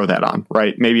 I'll throw that on,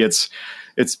 right? Maybe it's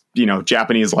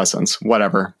Japanese lessons,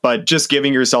 whatever, but just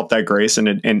giving yourself that grace,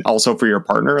 and also for your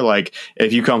partner. Like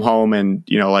if you come home and,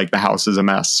 like the house is a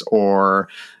mess, or,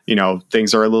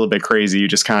 things are a little bit crazy, you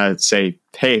just kind of say,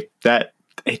 hey, that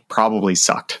it probably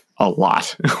sucked a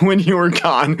lot when you were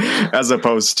gone, as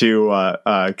opposed to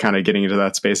kind of getting into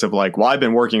that space of like, well, I've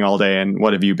been working all day and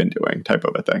what have you been doing type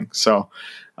of a thing. So,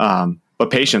 but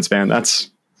patience, man, it's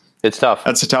tough.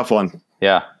 That's a tough one.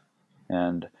 Yeah.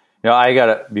 And,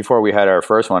 before we had our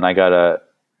first one, I got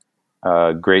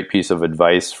a great piece of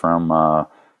advice from a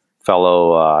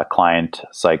fellow client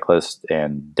cyclist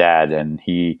and dad. And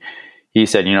he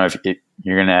said, if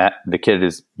you're going to,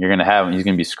 he's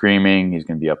going to be screaming, he's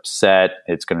going to be upset.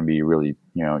 It's going to be really,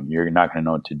 you're not going to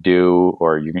know what to do,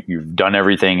 or you've done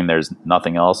everything and there's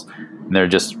nothing else. And they're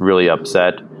just really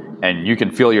upset. And you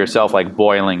can feel yourself like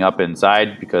boiling up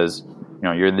inside because,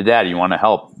 you're the dad, you want to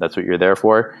help. That's what you're there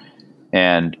for.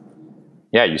 And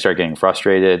yeah, you start getting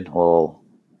frustrated, a little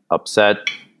upset.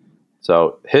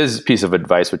 So his piece of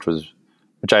advice,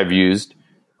 which I've used,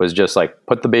 was just like,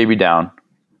 put the baby down,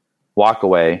 walk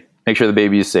away, make sure the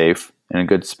baby is safe in a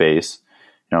good space.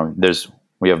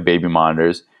 We have baby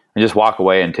monitors, and just walk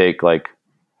away and take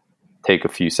a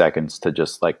few seconds to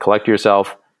just like collect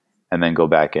yourself and then go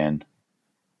back in.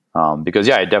 Because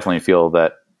I definitely feel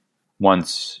that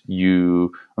once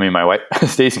my wife,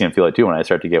 Stacy, can feel it too when I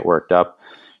start to get worked up.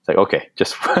 It's like, okay,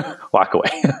 just walk away.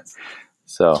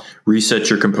 So reset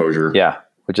your composure. Yeah.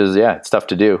 Which is, it's tough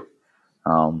to do.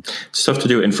 It's tough to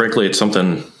do. And frankly, it's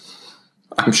something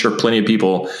I'm sure plenty of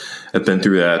people have been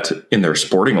through that in their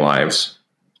sporting lives,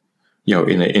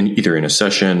 in either in a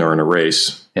session or in a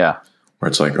race. Yeah. Where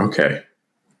it's like, okay,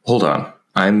 hold on.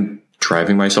 I'm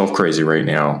driving myself crazy right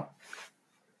now.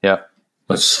 Yeah.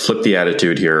 Let's flip the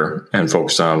attitude here and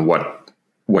focus on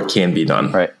what can be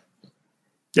done. Right.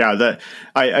 Yeah.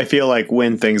 I feel like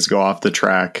when things go off the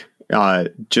track,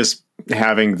 just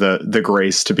having the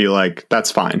grace to be like,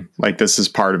 that's fine. Like this is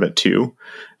part of it too,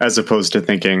 as opposed to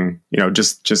thinking,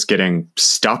 just getting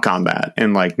stuck on that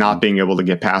and like not being able to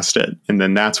get past it. And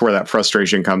then that's where that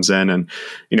frustration comes in. And,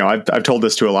 I've told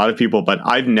this to a lot of people, but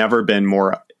I've never been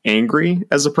more angry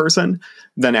as a person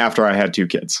than after I had 2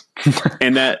 kids.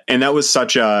 and that was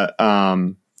such a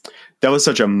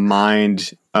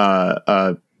mind,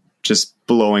 just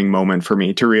blowing moment for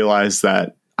me to realize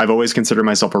that I've always considered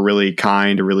myself a really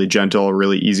kind, a really gentle, a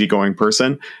really easygoing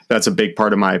person. That's a big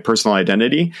part of my personal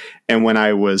identity. And when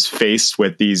I was faced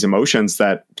with these emotions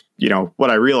that, what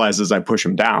I realized is I push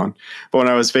them down. But when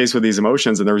I was faced with these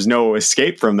emotions and there was no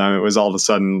escape from them, it was all of a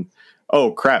sudden,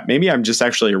 oh crap, maybe I'm just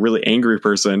actually a really angry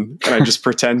person and I just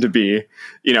pretend to be,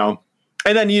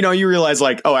 and then, you realize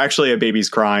like, oh, actually a baby's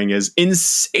crying is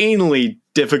insanely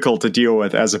difficult to deal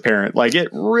with as a parent. Like it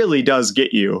really does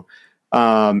get you.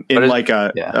 Like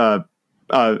a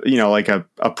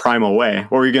primal way.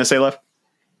 What were you going to say, Lev?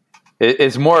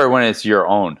 It's more when it's your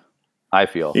own, I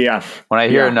feel. Yeah. When I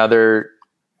hear another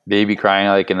baby crying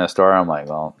like in a store, I'm like,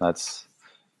 well, that's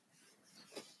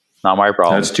not my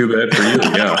problem. That's too bad for you.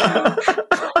 Yeah.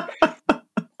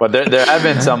 But there have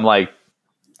been some like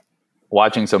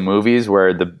watching some movies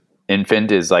where the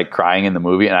infant is like crying in the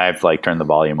movie and I've like turned the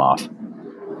volume off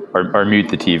or mute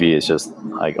the TV. It's just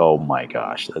like, oh my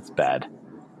gosh, that's bad.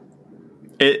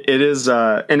 It is.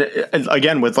 And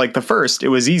again, with like the first, it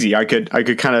was easy. I could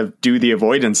kind of do the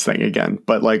avoidance thing again,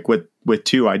 but like with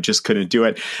 2, I just couldn't do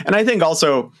it. And I think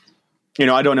also,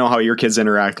 I don't know how your kids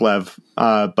interact, Lev,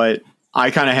 but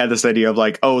I kind of had this idea of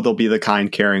like, oh, they'll be the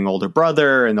kind, caring older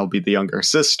brother and they'll be the younger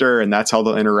sister and that's how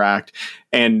they'll interact.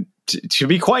 And to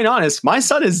be quite honest, my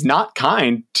son is not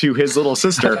kind to his little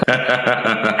sister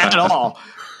at all.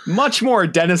 Much more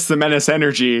Dennis the Menace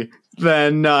energy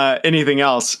than anything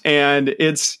else. And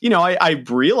it's, I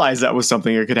realized that was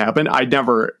something that could happen. I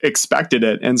never expected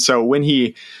it. And so when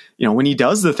he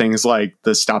does the things like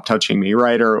the stop touching me,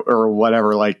 right, or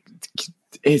whatever, like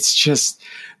it's just,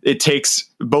 it takes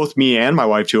both me and my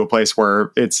wife to a place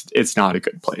where it's not a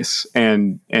good place.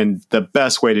 And the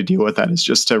best way to deal with that is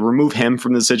just to remove him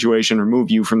from the situation,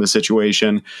 remove you from the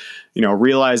situation,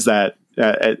 realize that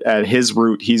at his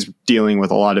root, he's dealing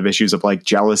with a lot of issues of like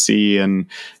jealousy and,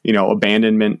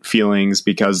 abandonment feelings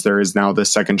because there is now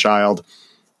this second child.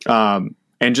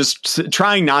 And just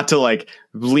trying not to like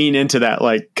lean into that,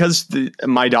 like, because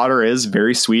my daughter is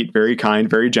very sweet, very kind,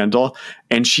 very gentle.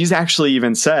 And she's actually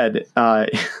even said,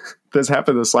 this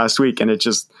happened this last week. And it's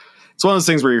one of those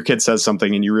things where your kid says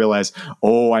something and you realize,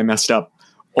 oh, I messed up.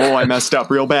 Oh, I messed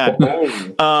up real bad.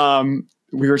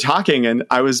 We were talking and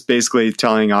I was basically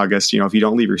telling August, if you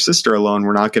don't leave your sister alone,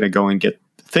 we're not going to go and get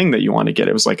the thing that you want to get.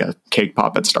 It was like a cake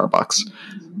pop at Starbucks.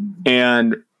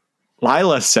 And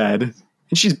Lila said,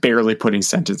 and she's barely putting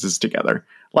sentences together.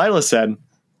 Lila said,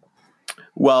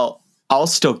 well, I'll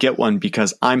still get one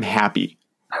because I'm happy.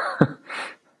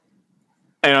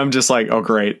 And I'm just like, oh,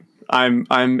 great. I'm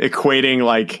equating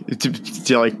like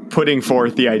to like putting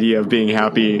forth the idea of being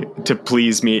happy to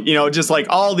please me, just like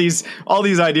all these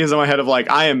ideas in my head of like,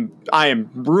 I am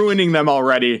ruining them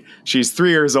already. She's 3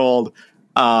 years old.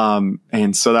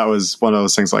 And so that was one of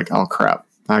those things like, oh crap,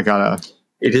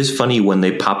 It is funny when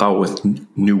they pop out with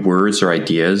new words or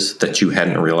ideas that you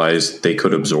hadn't realized they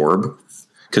could absorb.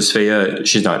 Because Fea,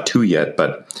 she's not 2 yet,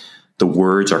 but the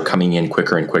words are coming in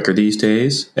quicker and quicker these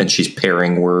days, and she's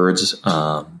pairing words.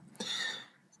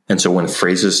 And so when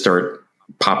phrases start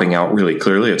popping out really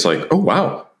clearly, it's like, oh,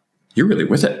 wow, you're really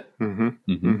with it. Mm-hmm.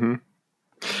 Mm-hmm.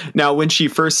 Now, when she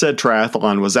first said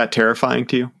triathlon, was that terrifying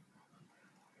to you?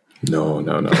 No.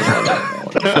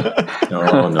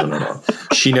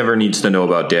 She never needs to know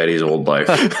about Daddy's old life.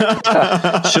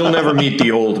 She'll never meet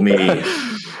the old me.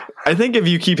 I think if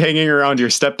you keep hanging around your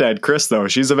stepdad, Chris, though,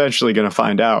 she's eventually going to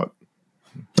find out.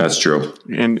 That's true.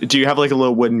 And do you have like a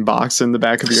little wooden box in the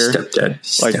back of your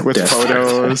stepdad with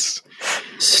photos?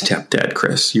 Stepdad,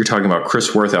 Chris. You're talking about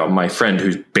Chris Worthout, my friend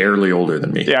who's barely older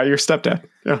than me. Yeah, your stepdad.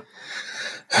 Yeah.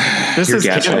 You're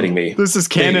gaslighting me. This is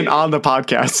canon on the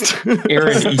podcast.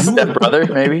 Aaron, you stepbrother,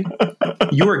 maybe?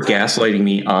 You are gaslighting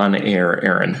me on air,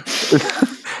 Aaron.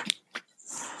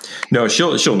 No,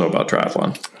 she'll know about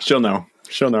triathlon. She'll know.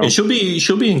 And she'll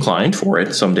be inclined for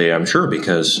it someday, I'm sure,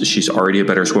 because she's already a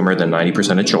better swimmer than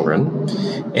 90% of children,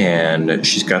 and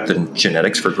she's got the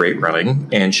genetics for great running,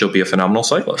 and she'll be a phenomenal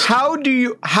cyclist. How do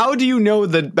you know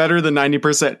that better than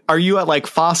 90%? Are you at like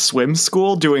Foss Swim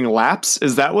School doing laps?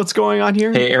 Is that what's going on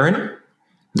here? Hey, Aaron,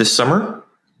 this summer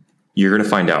you're going to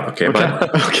find out. Okay, bud?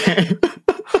 Okay.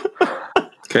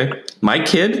 Okay. My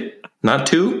kid, not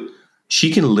 2,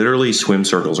 she can literally swim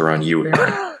circles around you,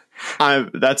 Aaron.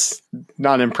 That's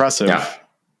not impressive.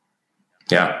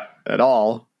 Yeah. At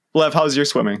all. Lev, how's your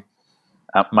swimming?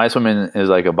 My swimming is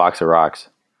like a box of rocks.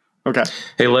 Okay.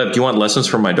 Hey, Lev, do you want lessons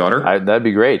from my daughter? That'd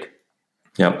be great.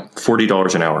 Yep.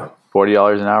 $40 an hour.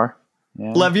 $40 an hour?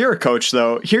 Yeah. Lev, you're a coach,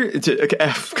 though. Here,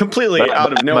 completely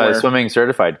out of nowhere. I'm a swimming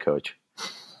certified coach.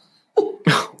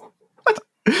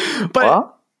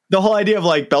 But the whole idea of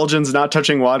like Belgians not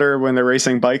touching water when they're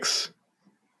racing bikes,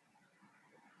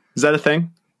 is that a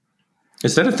thing?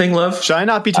 Is that a thing, Lev? Should I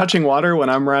not be touching water when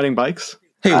I'm riding bikes?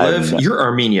 Hey, Lev, you're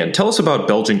Armenian. Tell us about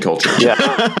Belgian culture. Yeah,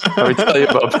 let me tell you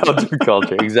about Belgian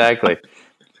culture. Exactly.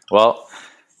 Well,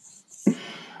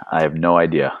 I have no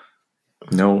idea.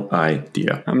 No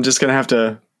idea. I'm just gonna have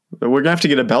to. We're gonna have to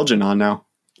get a Belgian on now.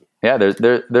 Yeah,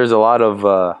 there's a lot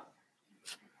of.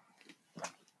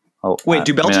 Wait,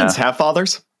 do Belgians have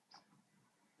fathers?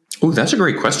 Oh, that's a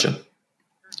great question.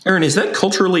 Aaron, is that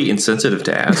culturally insensitive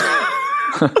to ask?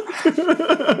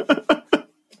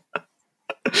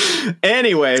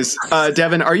 Anyways,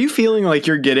 Devin, are you feeling like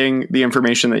you're getting the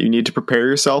information that you need to prepare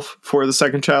yourself for the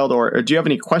second child, or do you have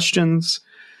any questions?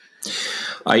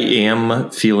 I am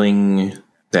feeling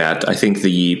that. I think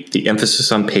the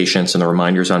emphasis on patience and the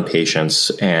reminders on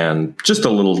patience and just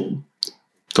the little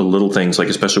things, like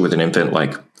especially with an infant,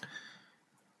 like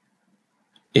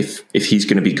if he's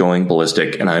going to be going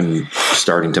ballistic and I'm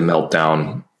starting to melt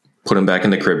down, put him back in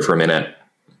the crib for a minute,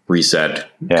 reset,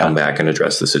 come back and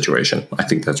address the situation. I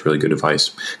think that's really good advice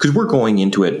because we're going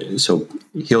into it. So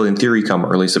he'll in theory come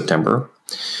early September,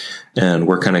 and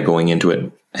we're kind of going into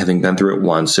it having been through it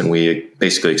once. And we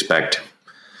basically expect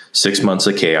 6 months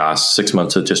of chaos, 6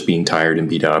 months of just being tired and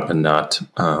beat up and not,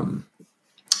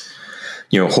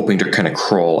 hoping to kind of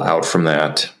crawl out from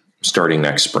that starting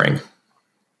next spring.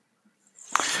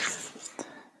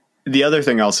 The other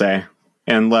thing I'll say,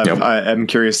 and Lev, I'm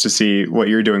curious to see what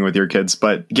you're doing with your kids,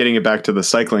 but getting it back to the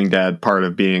Cycling Dad part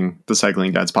of being the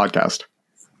Cycling Dad's podcast,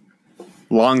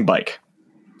 long bike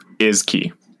is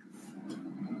key.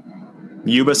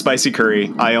 Yuba Spicy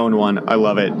Curry. I own one. I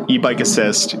love it. E-bike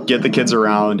assist. Get the kids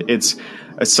around. It's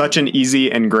such an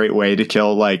easy and great way to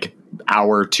kill like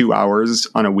 2 hours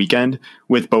on a weekend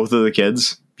with both of the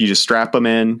kids. You just strap them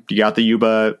in. You got the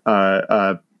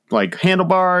Yuba like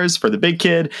handlebars for the big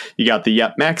kid. You got the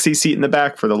Yep Maxi seat in the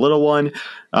back for the little one.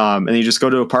 And you just go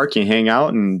to a park, you hang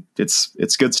out, and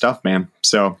it's good stuff, man.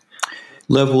 So,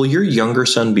 Lev, will your younger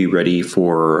son be ready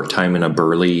for time in a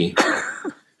Burley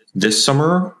this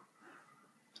summer?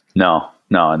 No.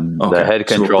 Okay. The head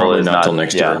control is not till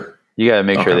next year. You got to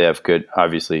make sure they have good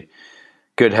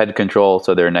head control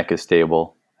so their neck is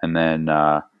stable. And then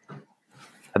I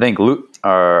think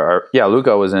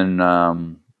Luca was in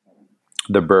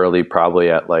the Burley probably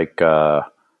at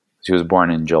he was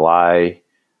born in July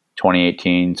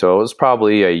 2018, so it was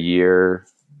probably a year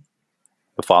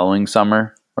the following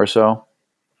summer or so.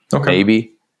 Okay.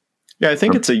 Maybe. Yeah, I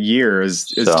think it's a year is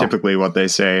typically what they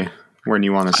say when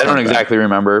you want to start. I don't exactly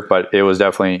remember, but it was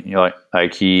definitely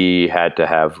like he had to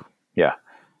have, yeah.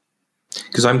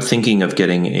 Because I'm thinking of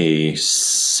getting a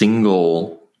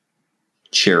single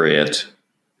chariot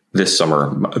this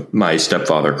summer. My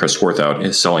stepfather, Chris Swarthout,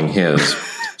 is selling his,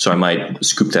 so I might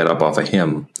scoop that up off of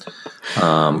him.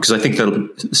 Because I think that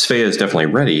Svea is definitely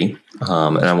ready,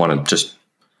 and I want to just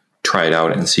try it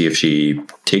out and see if she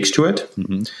takes to it.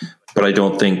 Mm-hmm. But I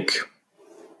don't think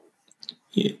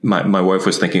my wife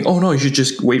was thinking, oh no, you should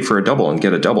just wait for a double and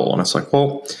get a double. And it's like,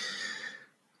 well,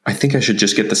 I think I should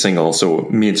just get the single so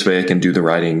me and Svea can do the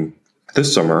riding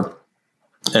this summer.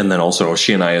 And then also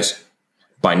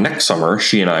by next summer,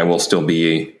 she and I will still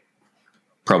be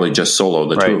probably just solo,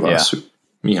 the two of us,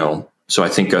 so I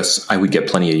think I would get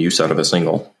plenty of use out of a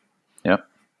single. Yep.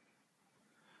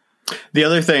 The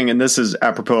other thing, and this is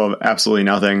apropos of absolutely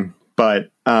nothing,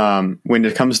 but when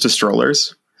it comes to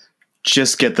strollers,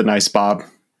 just get the nice bob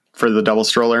for the double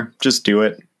stroller. Just do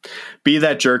it. Be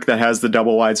that jerk that has the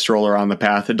double wide stroller on the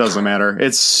path. It doesn't matter.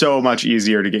 It's so much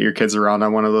easier to get your kids around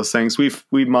on one of those things. We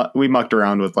mucked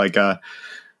around with it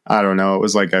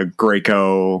was like a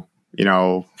Graco,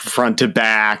 front to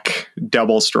back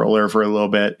double stroller for a little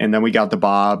bit. And then we got the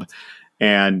bob,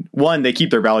 and they keep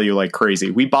their value like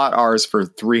crazy. We bought ours for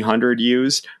 300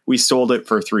 used. We sold it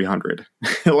for 300.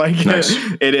 Nice.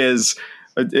 It is.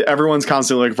 Everyone's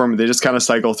constantly looking for them. They just kind of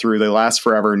cycle through. They last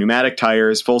forever. Pneumatic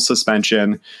tires, full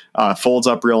suspension, folds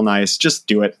up real nice. Just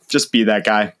do it. Just be that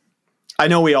guy. I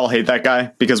know we all hate that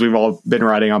guy because we've all been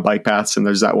riding on bike paths, and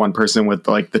there's that one person with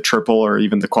like the triple or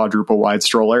even the quadruple wide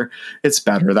stroller. It's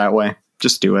better that way.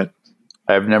 Just do it.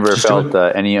 I've never felt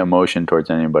any emotion towards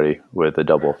anybody with a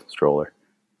double stroller.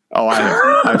 Oh,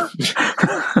 I've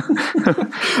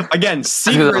again,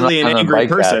 secretly an angry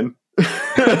person.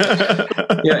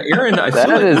 Yeah, Aaron, I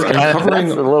feel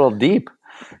that's a little deep.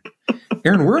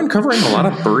 Aaron, we're uncovering a lot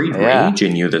of buried rage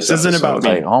in you this isn't about me.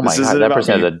 Like, oh my God, that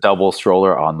person has a double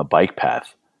stroller on the bike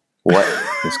path. What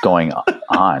is going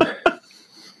on?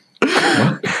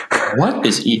 What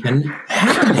is even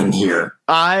happening here?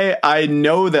 I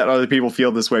know that other people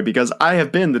feel this way because I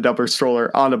have been the double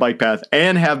stroller on a bike path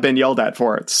and have been yelled at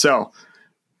for it. So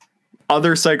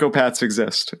other psychopaths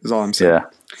exist, is all I'm saying. Yeah.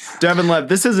 Devin Lev,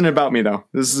 this isn't about me though.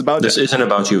 This isn't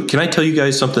about you. Can I tell you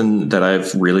guys something that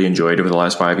I've really enjoyed over the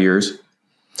last 5 years?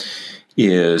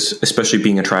 Is especially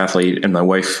being a triathlete, and my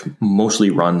wife mostly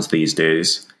runs these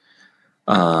days.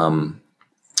 I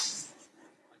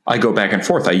go back and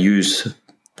forth. I use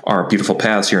our beautiful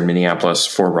paths here in Minneapolis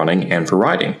for running and for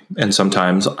riding. And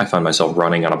sometimes I find myself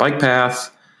running on a bike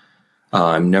path.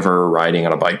 I'm never riding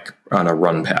on a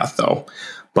run path though.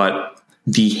 But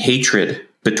the hatred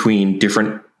between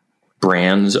different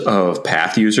brands of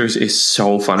path users is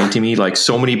so funny to me. Like,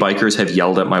 so many bikers have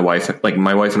yelled at my wife. Like,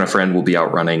 my wife and a friend will be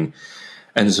out running,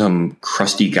 and some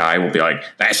crusty guy will be like,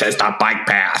 "This is the bike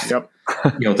path." Yep.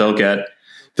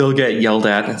 They'll get yelled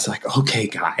at, and it's like, okay,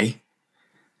 guy.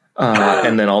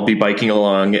 And then I'll be biking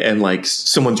along, and like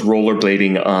someone's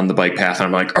rollerblading on the bike path, and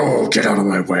I'm like, "Oh, get out of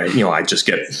my way!" I just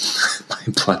get my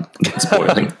blood gets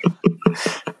boiling.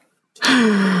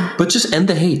 But just end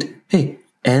the hate. Hey,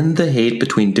 end the hate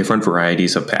between different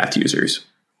varieties of path users.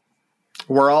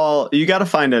 You got to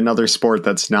find another sport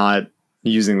that's not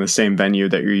using the same venue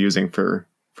that you're using for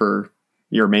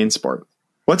your main sport.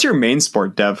 What's your main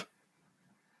sport, Dev?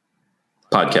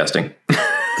 Podcasting.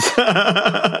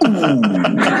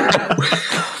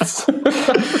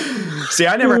 See,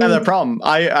 I never have that problem.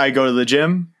 I go to the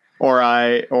gym or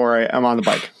I am on the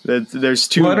bike. There's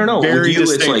two very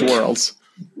distinct worlds.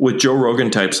 With Joe Rogan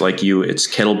types like you, it's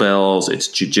kettlebells, it's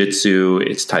jiu-jitsu,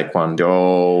 it's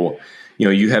taekwondo.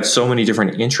 You have so many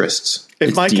different interests.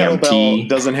 If my kettlebell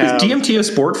doesn't have... Is DMT a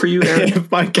sport for you, Aaron? If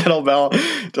my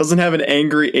kettlebell doesn't have an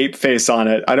angry ape face on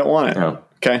it, I don't want it. Oh.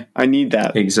 Okay? I need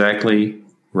that. Exactly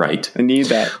right. I need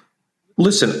that.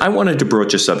 Listen, I wanted to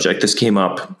broach a subject. This came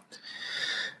up.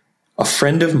 A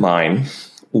friend of mine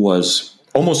was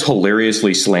almost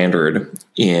hilariously slandered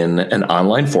in an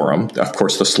online forum, of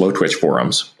course, the Slow Twitch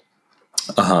forums.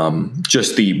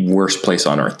 Just the worst place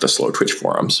on earth, the Slow Twitch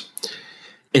forums.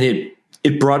 And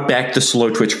it brought back the Slow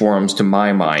Twitch forums to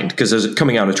my mind, because as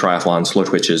coming out of triathlon, Slow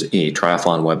Twitch is a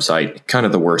triathlon website, kind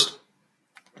of the worst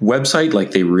website.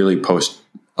 Like, they really post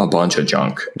a bunch of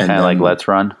junk. Kind of like Let's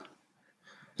Run.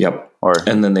 Yep.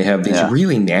 And then they have these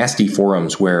really nasty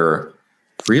forums where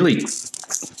really,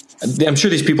 I'm sure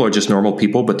these people are just normal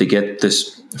people, but they get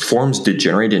this, forums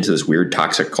degenerate into this weird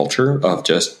toxic culture of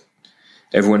just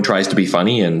everyone tries to be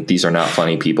funny, and these are not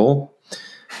funny people.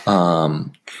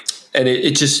 And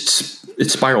it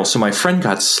spirals. So my friend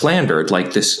got slandered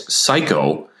like this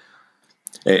psycho.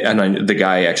 And the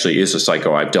guy actually is a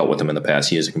psycho. I've dealt with him in the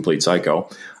past. He is a complete psycho.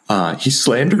 He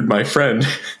slandered my friend.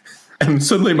 And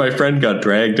suddenly my friend got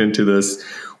dragged into this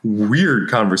weird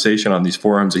conversation on these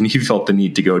forums, and he felt the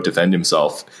need to go defend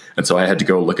himself. And so I had to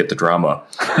go look at the drama.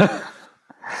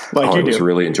 It was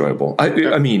really enjoyable.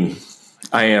 I mean,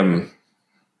 I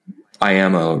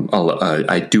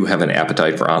do have an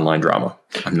appetite for online drama.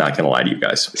 I'm not going to lie to you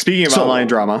guys. Speaking of online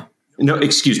drama. No,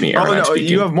 excuse me, Aaron. Oh, no,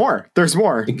 you have more. There's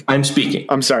more. I'm speaking.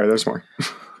 I'm sorry, there's more.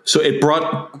 So it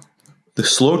brought the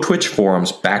Slow Twitch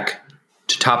forums back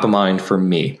to top of mind for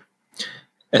me.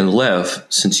 And Lev,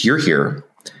 since you're here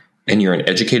and you're an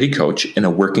educated coach and a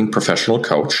working professional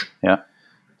coach,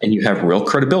 and you have real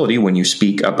credibility when you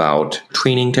speak about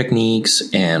training techniques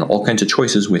and all kinds of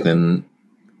choices within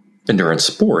endurance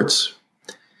sports,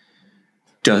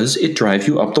 does it drive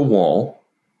you up the wall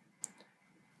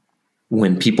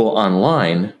when people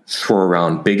online throw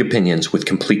around big opinions with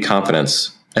complete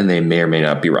confidence, and they may or may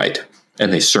not be right,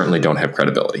 and they certainly don't have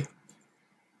credibility?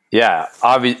 Yeah,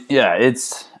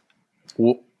 it's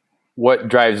what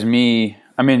drives me.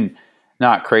 I mean,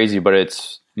 not crazy, but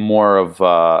it's more of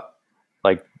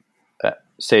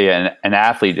say an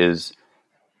athlete is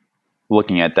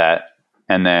looking at that,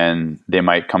 and then they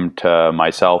might come to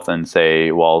myself and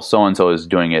say, well, so-and-so is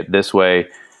doing it this way,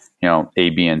 A,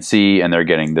 B, and C, and they're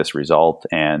getting this result.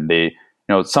 And they,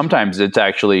 sometimes it's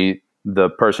actually the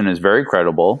person is very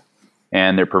credible,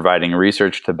 and they're providing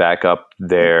research to back up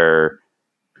their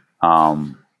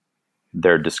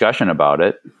discussion about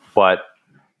it. But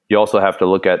you also have to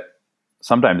look at,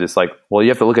 sometimes it's like, well, you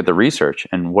have to look at the research,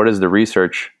 and what is the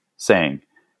research saying,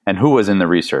 and who was in the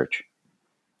research?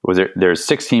 There's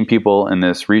 16 people in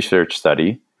this research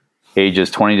study, ages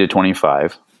 20 to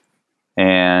 25,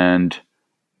 and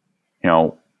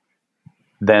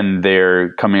then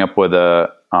they're coming up with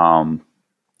a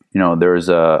there's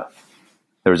a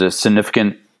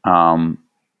significant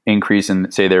increase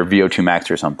in, say, their VO2 max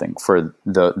or something for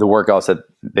the workouts that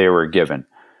they were given,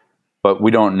 but we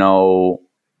don't know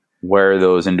where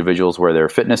those individuals, where their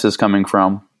fitness is coming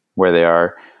from, where they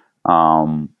are,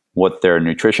 what their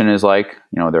nutrition is like,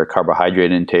 their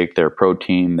carbohydrate intake, their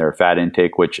protein, their fat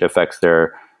intake, which affects the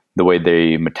way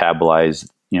they metabolize,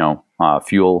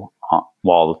 fuel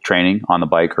while training on the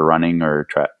bike or running or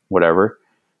whatever.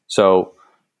 So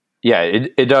yeah,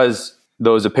 it does.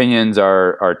 Those opinions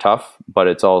are tough, but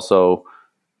it's also,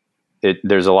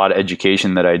 there's a lot of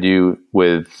education that I do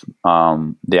with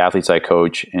the athletes I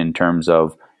coach in terms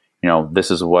of,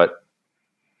 this is what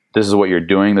you're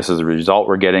doing. This is the result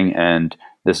we're getting. And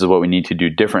this is what we need to do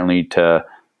differently to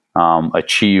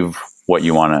achieve what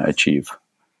you want to achieve.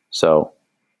 So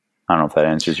I don't know if that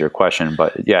answers your question,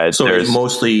 but yeah. It's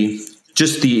mostly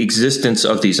just the existence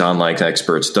of these online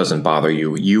experts doesn't bother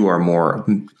you. You are more,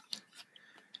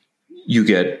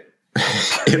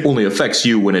 it only affects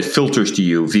you when it filters to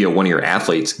you via one of your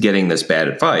athletes getting this bad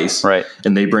advice, right?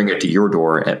 And they bring it to your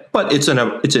door. But it's an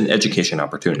education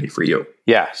opportunity for you.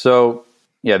 Yeah. So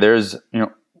yeah, there's,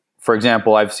 for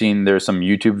example, I've seen there's some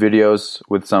YouTube videos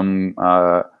with some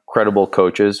credible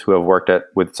coaches who have worked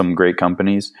with some great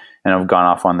companies and have gone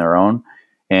off on their own.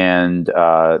 And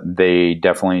they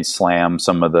definitely slam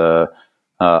some of the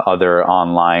other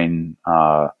online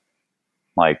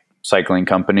like cycling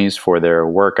companies for their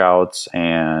workouts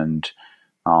and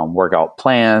workout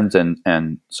plans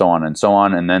and so on and so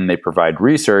on. And then they provide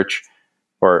research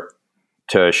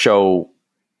to show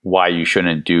why you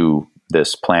shouldn't do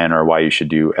this plan or why you should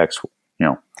do X,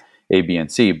 A, B,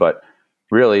 and C. But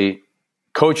really,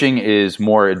 coaching is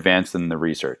more advanced than the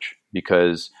research,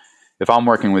 because if I'm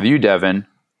working with you, Devin,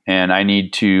 and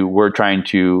we're trying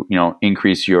to,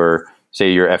 increase your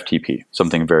FTP,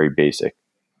 something very basic.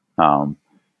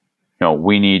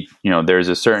 We need,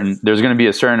 there's going to be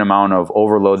a certain amount of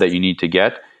overload that you need to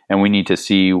get, and we need to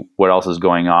see what else is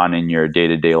going on in your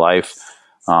day-to-day life,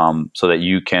 so that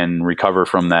you can recover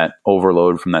from that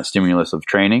overload, from that stimulus of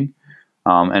training.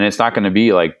 And it's not going to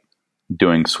be like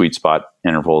doing sweet spot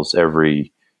intervals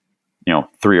every,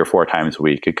 3 or 4 times a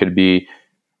week. It could be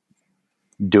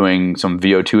doing some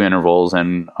VO2 intervals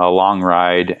and a long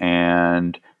ride,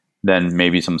 and then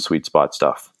maybe some sweet spot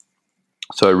stuff.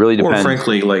 So it really depends. Or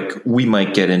frankly, like we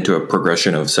might get into a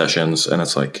progression of sessions and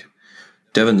it's like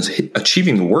Devin's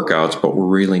achieving the workouts, but we're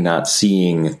really not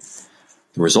seeing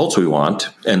the results we want.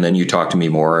 And then you talk to me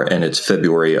more and it's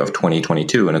February of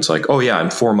 2022. And it's like, oh yeah, I'm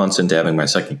 4 months into having my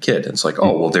second kid. And it's like,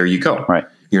 oh, well, there you go. Right.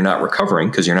 You're not recovering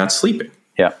because you're not sleeping.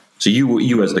 Yeah. So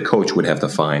you as the coach would have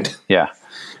to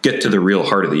get to the real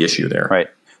heart of the issue there. Right.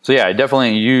 So yeah, I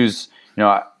definitely use,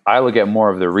 I look at more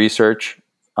of the research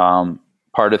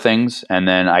part of things, and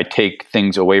then I take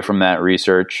things away from that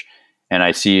research and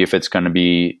I see if it's going to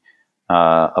be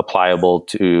applicable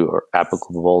to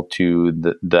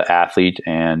the athlete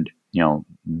and,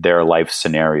 their life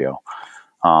scenario.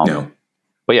 But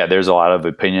yeah, there's a lot of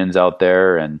opinions out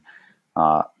there, and,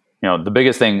 the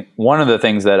biggest thing, one of the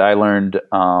things that I learned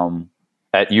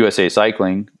at USA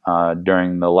Cycling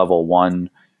during the level 1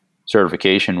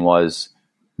 certification was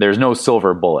there's no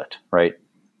silver bullet, right?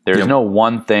 There's no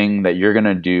one thing that you're going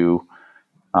to do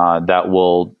that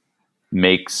will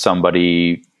make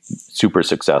somebody super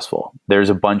successful. There's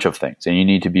a bunch of things, and you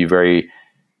need to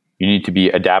be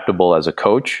adaptable as a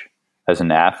coach, as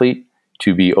an athlete,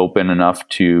 to be open enough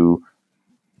to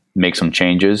make some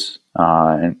changes.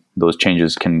 And those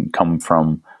changes can come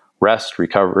from rest,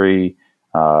 recovery,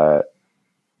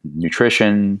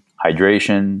 nutrition,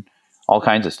 hydration, all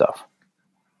kinds of stuff.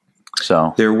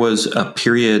 So there was a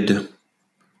period,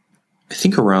 I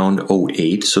think around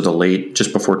 08, so the late,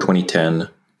 just before 2010,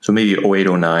 so maybe 08,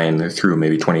 09 through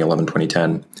maybe 2011,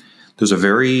 2010. There's a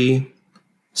very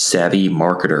savvy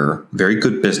marketer, very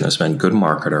good businessman, good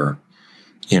marketer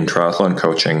in triathlon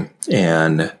coaching,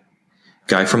 and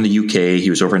guy from the UK. He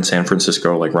was over in San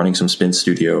Francisco, like running some spin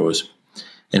studios,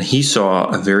 and he saw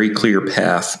a very clear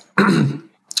path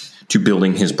to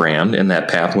building his brand, and that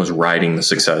path was riding the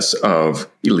success of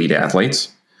elite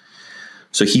athletes.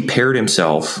 So he paired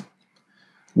himself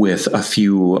with a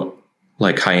few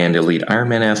like high-end elite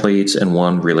Ironman athletes and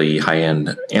one really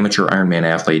high-end amateur Ironman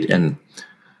athlete. And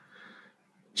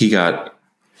he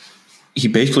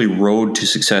basically rode to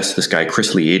success this guy,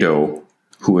 Chris Lieto,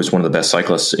 who was one of the best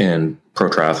cyclists in pro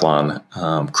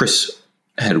triathlon. Chris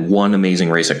had one amazing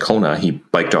race at Kona. He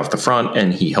biked off the front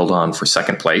and he held on for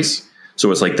second place. So it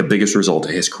was like the biggest result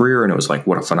of his career. And it was like,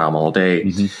 what a phenomenal day.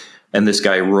 Mm-hmm. And this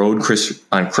guy rode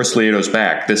on Chris Lieto's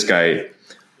back. This guy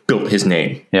built his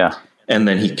name. Yeah. And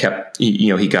then he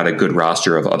got a good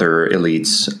roster of other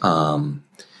elites.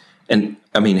 And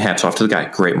I mean, hats off to the guy.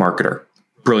 Great marketer,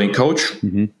 brilliant coach.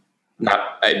 Mm-hmm.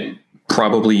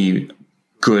 Probably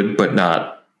good, but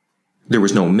not, there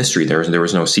was no mystery there. There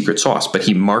was no secret sauce, but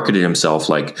he marketed himself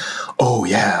like, oh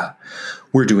yeah,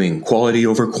 we're doing quality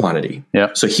over quantity.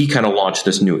 Yeah. So he kind of launched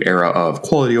this new era of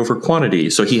quality over quantity.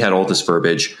 So he had all this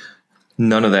verbiage.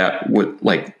 None of that would,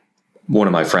 like, one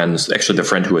of my friends, actually the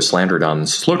friend who was slandered on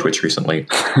Slow Twitch recently,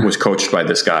 was coached by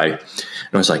this guy. And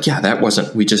I was like, yeah, that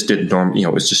wasn't, we just did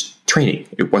it was just training.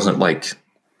 It wasn't like,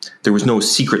 there was no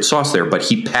secret sauce there, but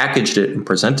he packaged it and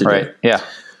presented it. Yeah.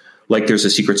 Like there's a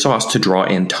secret sauce to draw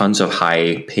in tons of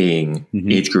high paying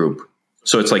age group.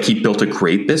 So it's like he built a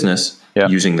great business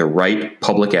using the right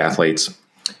public athletes.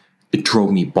 It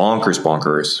drove me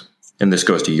bonkers. And this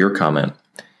goes to your comment.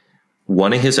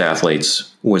 One of his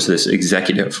athletes was this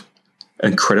executive,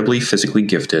 incredibly physically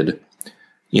gifted,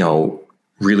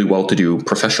 really well-to-do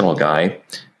professional guy,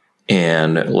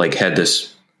 and like had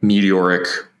this meteoric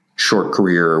short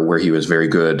career where he was very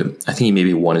good. I think he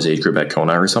maybe won his age group at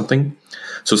Kona or something.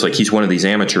 So it's like he's one of these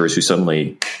amateurs who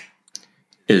suddenly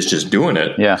is just doing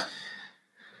it. Yeah.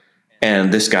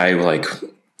 And this guy, like,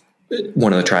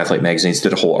 one of the triathlete magazines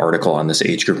did a whole article on this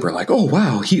age group. We're like, oh,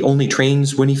 wow, he only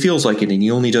trains when he feels like it, and he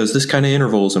only does this kind of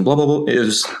intervals and blah, blah, blah.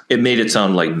 It made it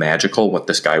sound like magical what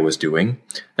this guy was doing.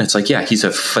 And it's like, yeah, he's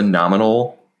a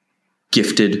phenomenal,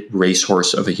 gifted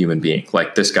racehorse of a human being.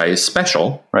 Like, this guy is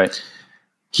special. Right.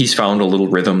 He's found a little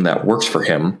rhythm that works for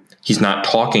him. He's not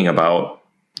talking about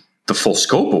the full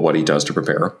scope of what he does to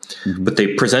prepare, but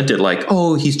they present it like,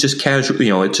 oh, he's just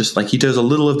casual, it's just like he does a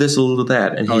little of this, a little of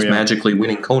that, and he's magically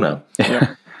winning Kona.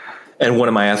 Yeah. And one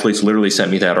of my athletes literally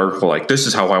sent me that article like, this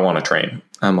is how I want to train.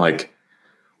 I'm like,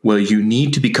 well, you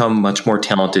need to become much more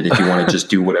talented if you want to just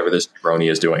do whatever this jabroni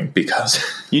is doing, because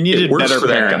you needed better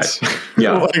parents.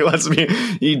 Yeah. You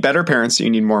need better parents. You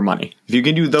need more money. If you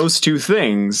can do those two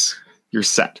things, you're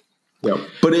set. Yeah,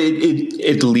 but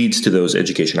it leads to those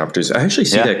education opportunities. I actually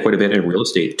see that quite a bit in real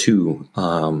estate too.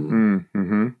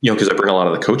 Because I bring a lot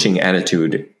of the coaching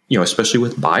attitude especially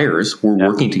with buyers, we're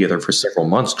working together for several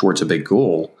months towards a big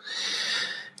goal.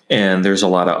 And there's a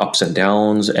lot of ups and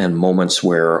downs and moments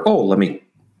where,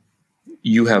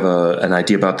 you have an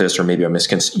idea about this, or maybe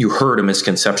you heard a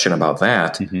misconception about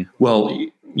that. Mm-hmm. Well,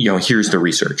 here's the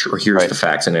research, or here's the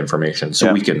facts and information.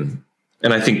 So we can,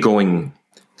 and I think going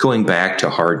back to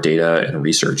hard data and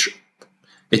research,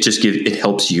 it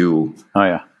helps you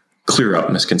clear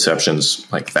up misconceptions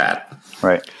like that.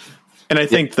 Right. And I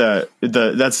think that's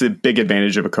the big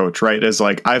advantage of a coach, right? Is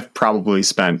like, I've probably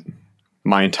spent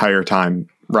my entire time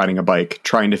riding a bike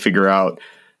trying to figure out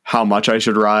how much I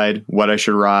should ride, what I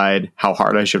should ride, how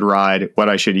hard I should ride, what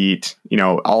I should eat,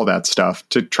 all that stuff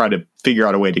to try to figure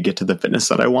out a way to get to the fitness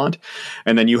that I want.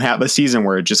 And then you have a season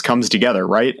where it just comes together,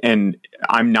 right? And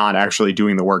I'm not actually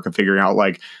doing the work of figuring out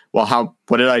like, well,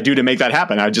 what did I do to make that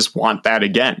happen? I just want that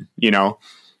again,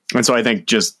 And so I think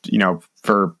just,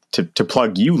 to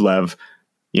plug you, Lev,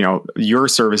 your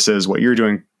services, what you're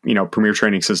doing, Premier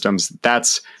Training Systems,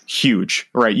 that's huge,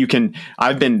 right?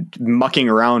 I've been mucking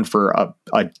around for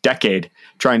a decade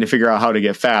trying to figure out how to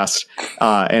get fast.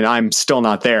 And I'm still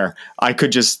not there. I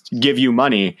could just give you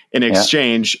money in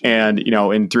exchange and,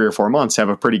 in 3 or 4 months have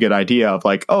a pretty good idea of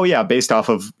like, oh yeah, based off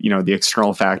of, the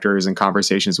external factors and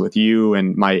conversations with you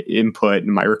and my input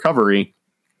and my recovery,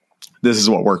 this is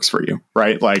what works for you,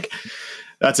 right? Like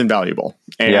that's invaluable.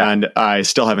 And I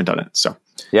still haven't done it. So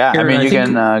yeah, Aaron, you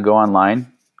can go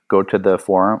online, go to the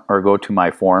forum, or go to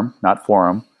my forum, not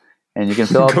forum, and you can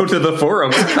fill out to the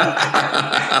forum.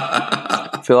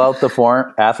 Fill out the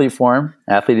form,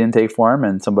 athlete intake form,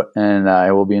 and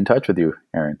I will be in touch with you,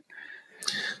 Aaron.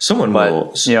 Someone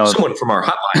from our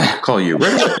hotline will call you.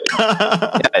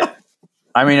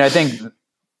 I think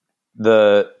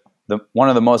the one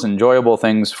of the most enjoyable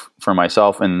things for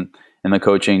myself in the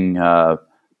coaching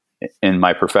in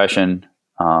my profession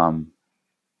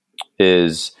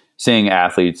is seeing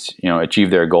athletes,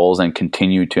 achieve their goals and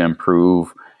continue to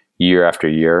improve year after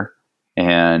year.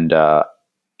 And the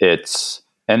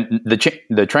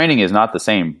training is not the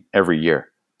same every year.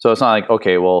 So it's not like,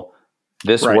 okay, well,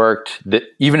 this worked.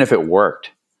 Even if it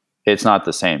worked, it's not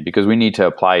the same because we need to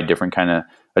apply a different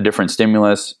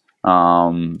stimulus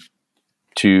and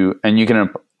you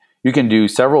can do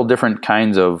several different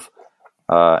kinds of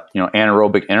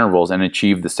anaerobic intervals and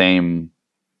achieve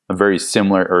a very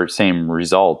similar or same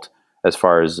result as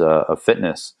far as a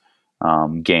fitness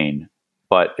gain.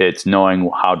 But it's knowing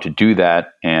how to do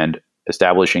that and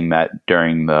establishing that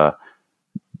during the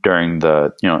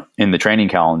in the training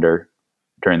calendar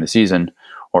during the season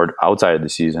or outside of the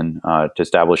season to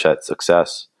establish that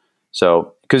success.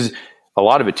 So because a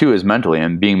lot of it too is mentally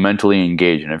and being mentally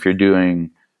engaged. And if you're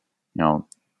doing,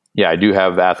 I do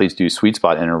have athletes do sweet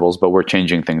spot intervals, but we're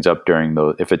changing things up during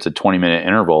those. If it's a 20-minute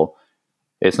interval,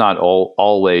 it's not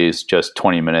always just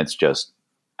 20 minutes, 90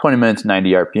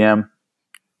 RPM,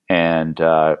 and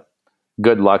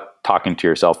good luck talking to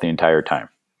yourself the entire time.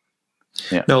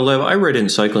 Yeah. Now, Lev, I read in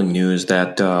Cycling News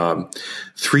that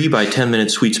 3 by 10-minute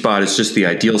sweet spot is just the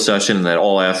ideal session and that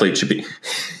all athletes should be.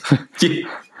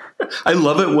 I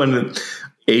love it when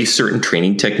a certain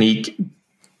training technique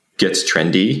gets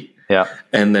trendy. Yeah.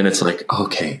 And then it's like,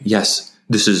 okay, yes,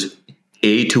 this is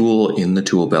a tool in the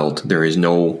tool belt. There is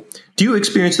no. Do you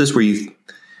experience this where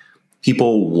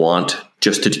people want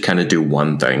just to kind of do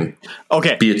one thing?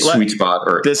 Okay. Be it sweet spot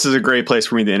or. This is a great place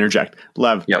for me to interject.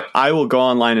 Lev, I will go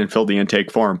online and fill the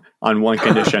intake form on one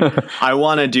condition. I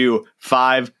want to do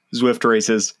 5 Zwift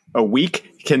races a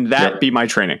week. Can that be my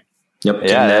training? Yep.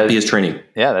 Can that be his training?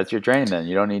 Yeah, that's your training then.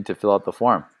 You don't need to fill out the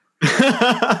form.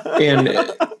 And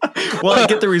I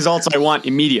get the results I want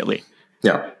immediately.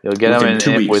 Yeah. You'll get them in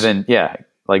 2 weeks. Within,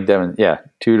 like Devin,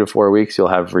 2 to 4 weeks, you'll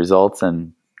have results.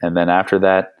 And then after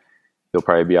that, you'll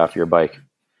probably be off your bike.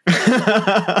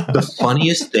 The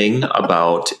funniest thing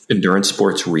about endurance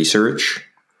sports research,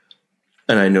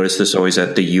 and I noticed this always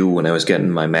at the U when I was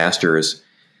getting my master's,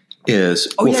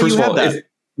 is, first of all,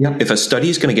 if a study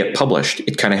is going to get published,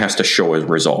 it kind of has to show a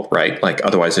result, right? Like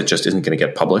otherwise it just isn't going to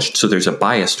get published. So there's a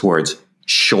bias towards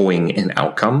showing an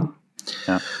outcome.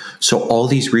 Yeah. So all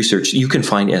these research, you can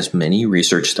find as many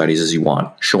research studies as you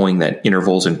want showing that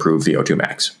intervals improve VO2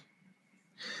 max.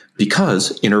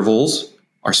 Because intervals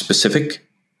are specific,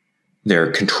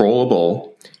 they're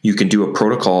controllable. You can do a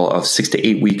protocol of 6 to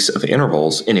 8 weeks of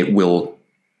intervals, and it will,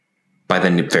 by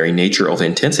the very nature of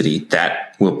intensity,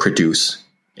 that will produce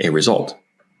a result.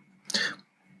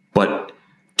 But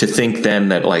to think then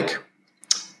that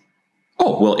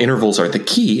intervals are the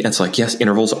key. It's like, yes,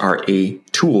 intervals are a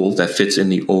tool that fits in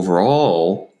the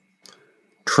overall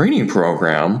training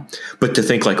program. But to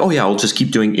think I'll just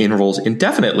keep doing intervals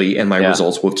indefinitely and my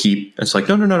results will keep. It's like,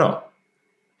 no.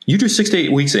 You do 6 to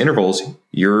 8 weeks of intervals,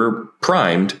 you're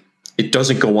primed. It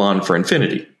doesn't go on for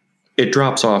infinity. It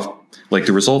drops off, like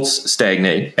the results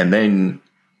stagnate, and then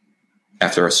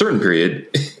after a certain period,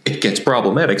 it gets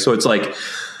problematic. So it's like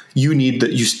you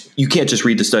can't just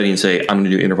read the study and say, I'm going to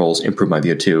do intervals, improve my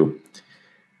VO2.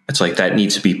 It's like that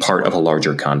needs to be part of a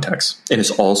larger context. And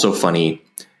it's also funny,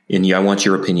 and I want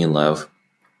your opinion, Lev.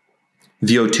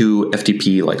 VO2,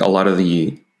 FTP, like a lot of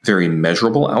the very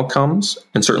measurable outcomes,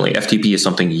 and certainly FTP is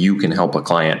something you can help a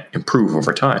client improve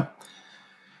over time.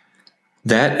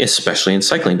 That, especially in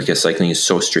cycling, because cycling is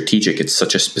so strategic, it's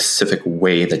such a specific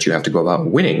way that you have to go about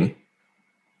winning.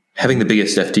 Having the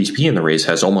biggest FTP in the race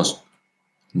has almost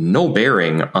no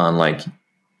bearing on like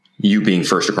you being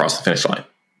first across the finish line.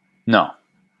 No,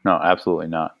 absolutely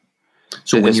not.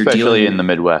 So when especially you're dealing in the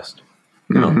Midwest.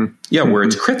 Where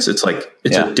it's crits, it's like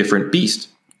it's a different beast.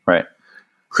 Right.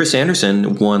 Chris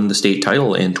Anderson won the state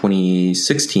title in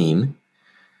 2016.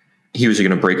 He was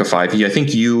going to break a 5. I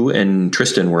think you and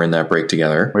Tristan were in that break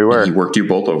together. We were. He worked you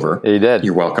both over. He did.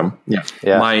 You're welcome. Yeah.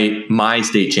 My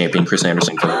state champion, Chris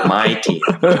Anderson, from my team.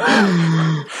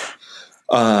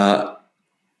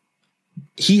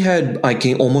 He had, I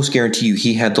can almost guarantee you,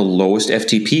 he had the lowest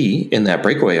FTP in that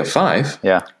breakaway of 5.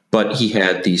 Yeah. But he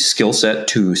had the skill set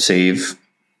to save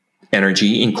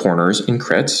energy in corners and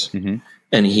crits. Mm-hmm.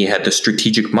 And he had the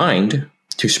strategic mind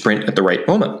to sprint at the right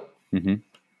moment. Mm-hmm.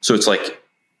 So it's like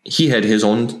he had his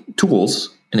own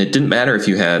tools, and it didn't matter if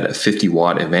you had a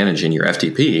 50-watt advantage in your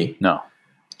FTP. No.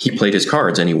 He played his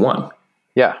cards and he won.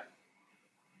 Yeah.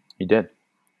 He did.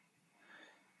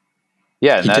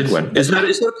 Yeah. He did win. Is that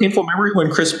a painful memory when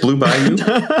Chris blew by you?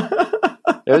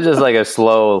 It was just like a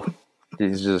slow,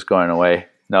 he's just going away.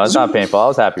 No, it's not painful. I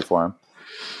was happy for him.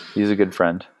 He's a good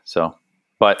friend. So,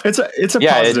 but it's a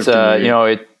positive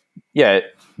community.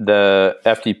 The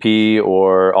FTP,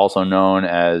 or also known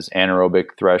as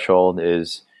anaerobic threshold,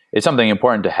 is something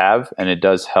important to have, and it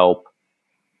does help.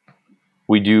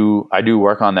 I do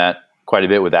work on that quite a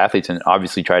bit with athletes, and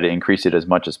obviously try to increase it as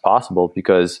much as possible,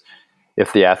 because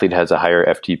if the athlete has a higher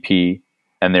FTP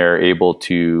and they're able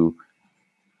to,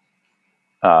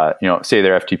 say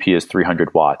their FTP is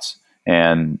 300 watts,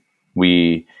 and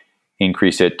we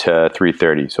increase it to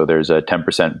 330. So there's a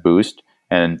 10% boost.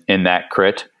 And in that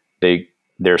crit,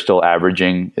 they're still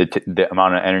averaging the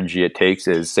amount of energy it takes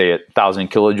is, say, 1,000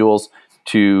 kilojoules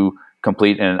to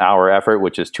complete an hour effort,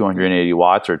 which is 280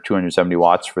 watts or 270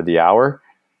 watts for the hour.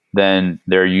 Then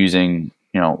they're using,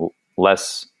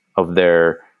 less of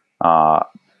they're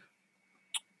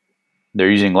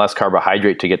using less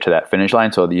carbohydrate to get to that finish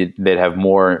line. So they'd have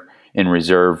more in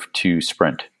reserve to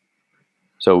sprint.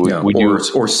 So we do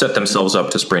set themselves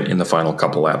up to sprint in the final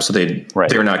couple laps. So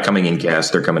they're not coming in gas;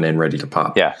 they're coming in ready to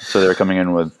pop. Yeah, so they're coming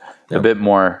in with a bit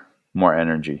more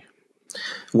energy.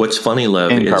 What's funny,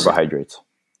 Lev, is carbohydrates.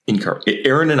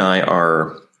 Aaron and I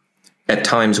are, at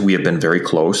times, we have been very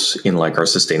close in like our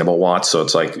sustainable watts. So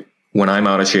it's like when I'm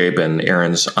out of shape and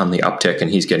Aaron's on the uptick and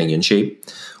he's getting in shape,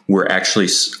 we're actually,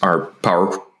 our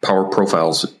power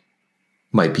profiles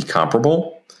might be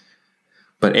comparable.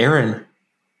 But Aaron,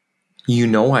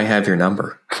 I have your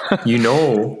number. I can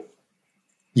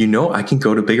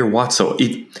go to bigger watts. So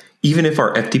even if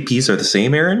our FTPs are the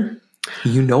same, Aaron,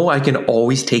 I can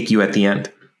always take you at the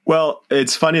end. Well,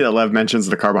 it's funny that Lev mentions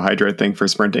the carbohydrate thing for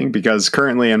sprinting, because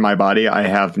currently in my body, I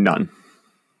have none.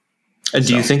 And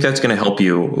do you think that's going to help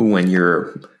you when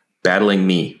you're battling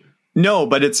me? No,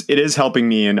 but it is helping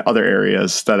me in other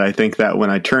areas that I think that when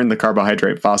I turn the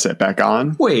carbohydrate faucet back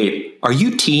on. Wait, are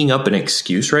you teeing up an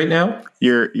excuse right now?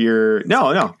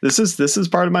 No. This is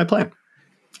part of my plan.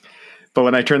 But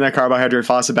when I turn that carbohydrate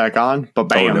faucet back on,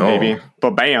 ba-bam, baby.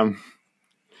 Ba-bam.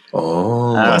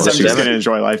 Oh. I'm just going to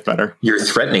enjoy life better. You're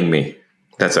threatening me.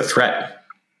 That's a threat.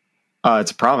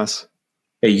 It's a promise.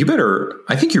 Hey,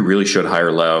 I think you really should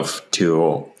hire Lev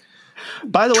to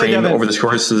train Devin, over the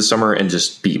course of the summer and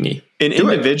just beat me. An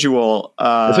individual.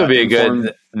 This would be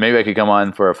good. Maybe I could come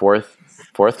on for a fourth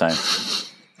time.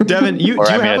 Devin,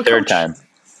 a third time.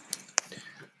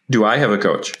 Do I have a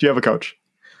coach? Do you have a coach?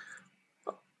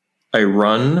 I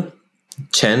run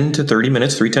 10 to 30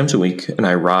 minutes 3 times a week, and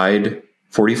I ride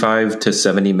 45 to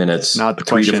 70 minutes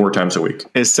 3 to 4 times a week.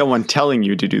 Is someone telling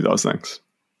you to do those things?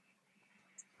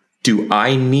 Do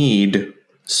I need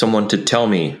someone to tell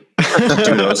me to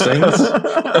do those things?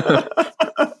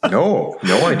 No,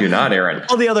 I do not, Aaron.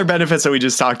 All the other benefits that we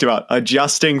just talked about,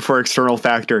 adjusting for external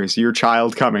factors, your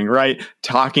child coming, right?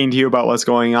 Talking to you about what's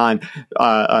going on,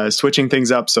 switching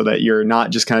things up so that you're not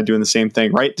just kind of doing the same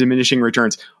thing, right? Diminishing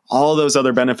returns, all those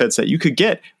other benefits that you could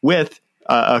get with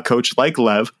a coach like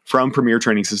Lev from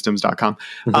premiertrainingsystems.com.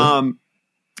 Mm-hmm.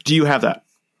 Do you have that?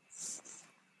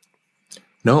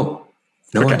 No,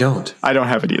 okay. I don't. I don't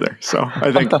have it either. So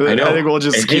I think we'll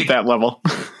just keep that level.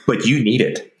 But you need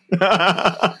it. You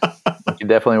can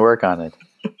definitely work on it.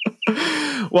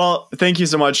 Well, thank you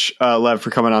so much, Lev, for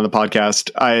coming on the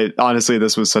podcast. Honestly,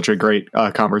 this was such a great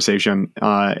conversation,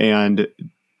 and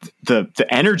the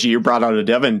energy you brought out of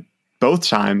Devin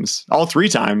all three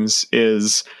times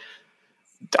is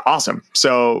awesome.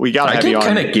 So we got to have you on. I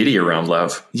get kind of giddy around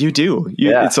Lev. You do.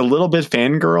 It's a little bit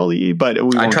fangirl-y, but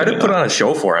I try to put on a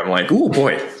show for him. Like, oh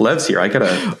boy, Lev's here. I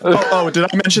gotta. Did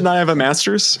I mention that I have a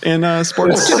master's in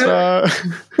sports? Have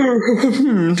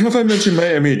I mentioned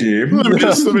my MED? Let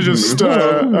me just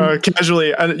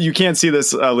casually. You can't see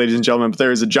this, ladies and gentlemen, but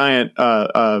there is a giant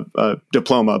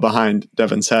diploma behind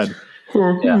Devin's head.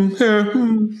 Yeah.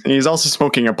 And he's also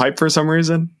smoking a pipe for some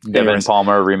reason. Devin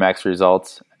Palmer Remax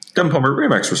results. Devin Palmer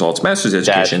Remax results. Master's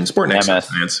education. Sport and exercise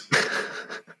science.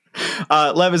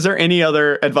 Lev, is there any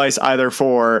other advice either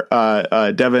for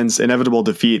Devin's inevitable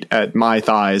defeat at my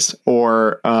thighs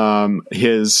or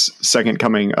his second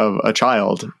coming of a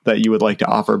child that you would like to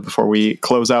offer before we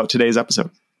close out today's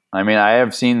episode? I mean, I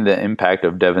have seen the impact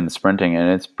of Devin sprinting, and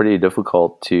it's pretty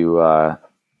difficult to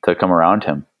come around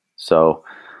him. So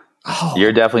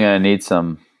you're definitely going to need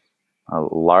a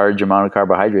large amount of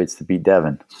carbohydrates to beat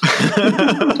Devin.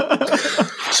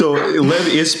 So Lev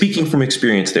is speaking from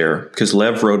experience there, because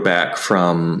Lev rode back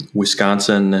from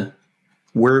Wisconsin.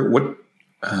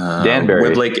 Danbury.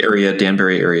 Webb Lake area,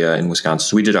 Danbury area in Wisconsin.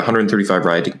 So we did a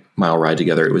 135-mile ride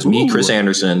together. It was me, Chris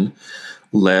Anderson,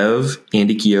 Lev,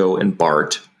 Andy Keogh, and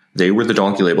Bart. They were the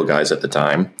Donkey Label guys at the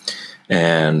time.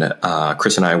 And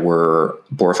Chris and I were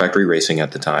Bora Factory Racing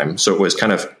at the time. So it was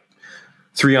kind of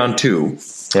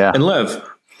 3-on-2. Yeah. And Lev,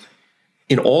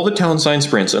 in all the town sign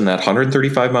sprints in that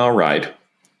 135-mile ride,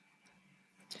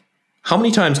 how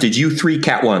many times did you 3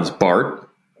 Cat 1s, Bart,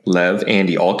 Lev,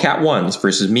 Andy, all Cat 1s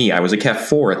versus me? I was a Cat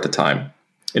 4 at the time.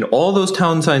 In all those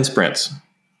town sign sprints.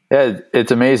 Yeah,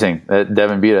 it's amazing that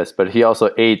Devin beat us, but he also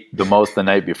ate the most the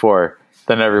night before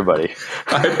than everybody.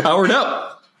 I powered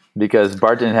up. Because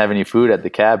Bart didn't have any food at the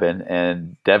cabin,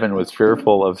 and Devin was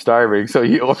fearful of starving, so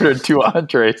he ordered 2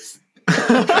 entrees. There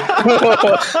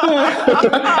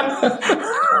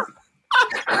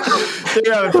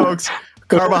you have it, folks.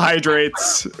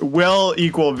 Carbohydrates will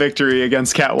equal victory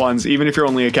against Cat 1s, even if you're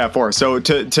only a Cat 4. So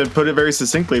to put it very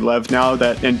succinctly, Lev,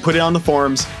 and put it on the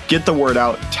forums, get the word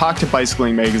out, talk to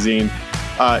Bicycling Magazine,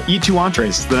 eat 2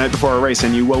 entrees the night before a race,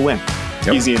 and you will win.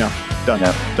 Yep. Easy enough. Done.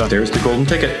 Yep. Done. There's the golden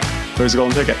ticket. There's a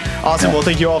golden ticket. Awesome. Yep. Well,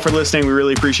 thank you all for listening. We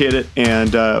really appreciate it.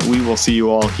 And we will see you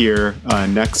all here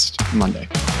next Monday.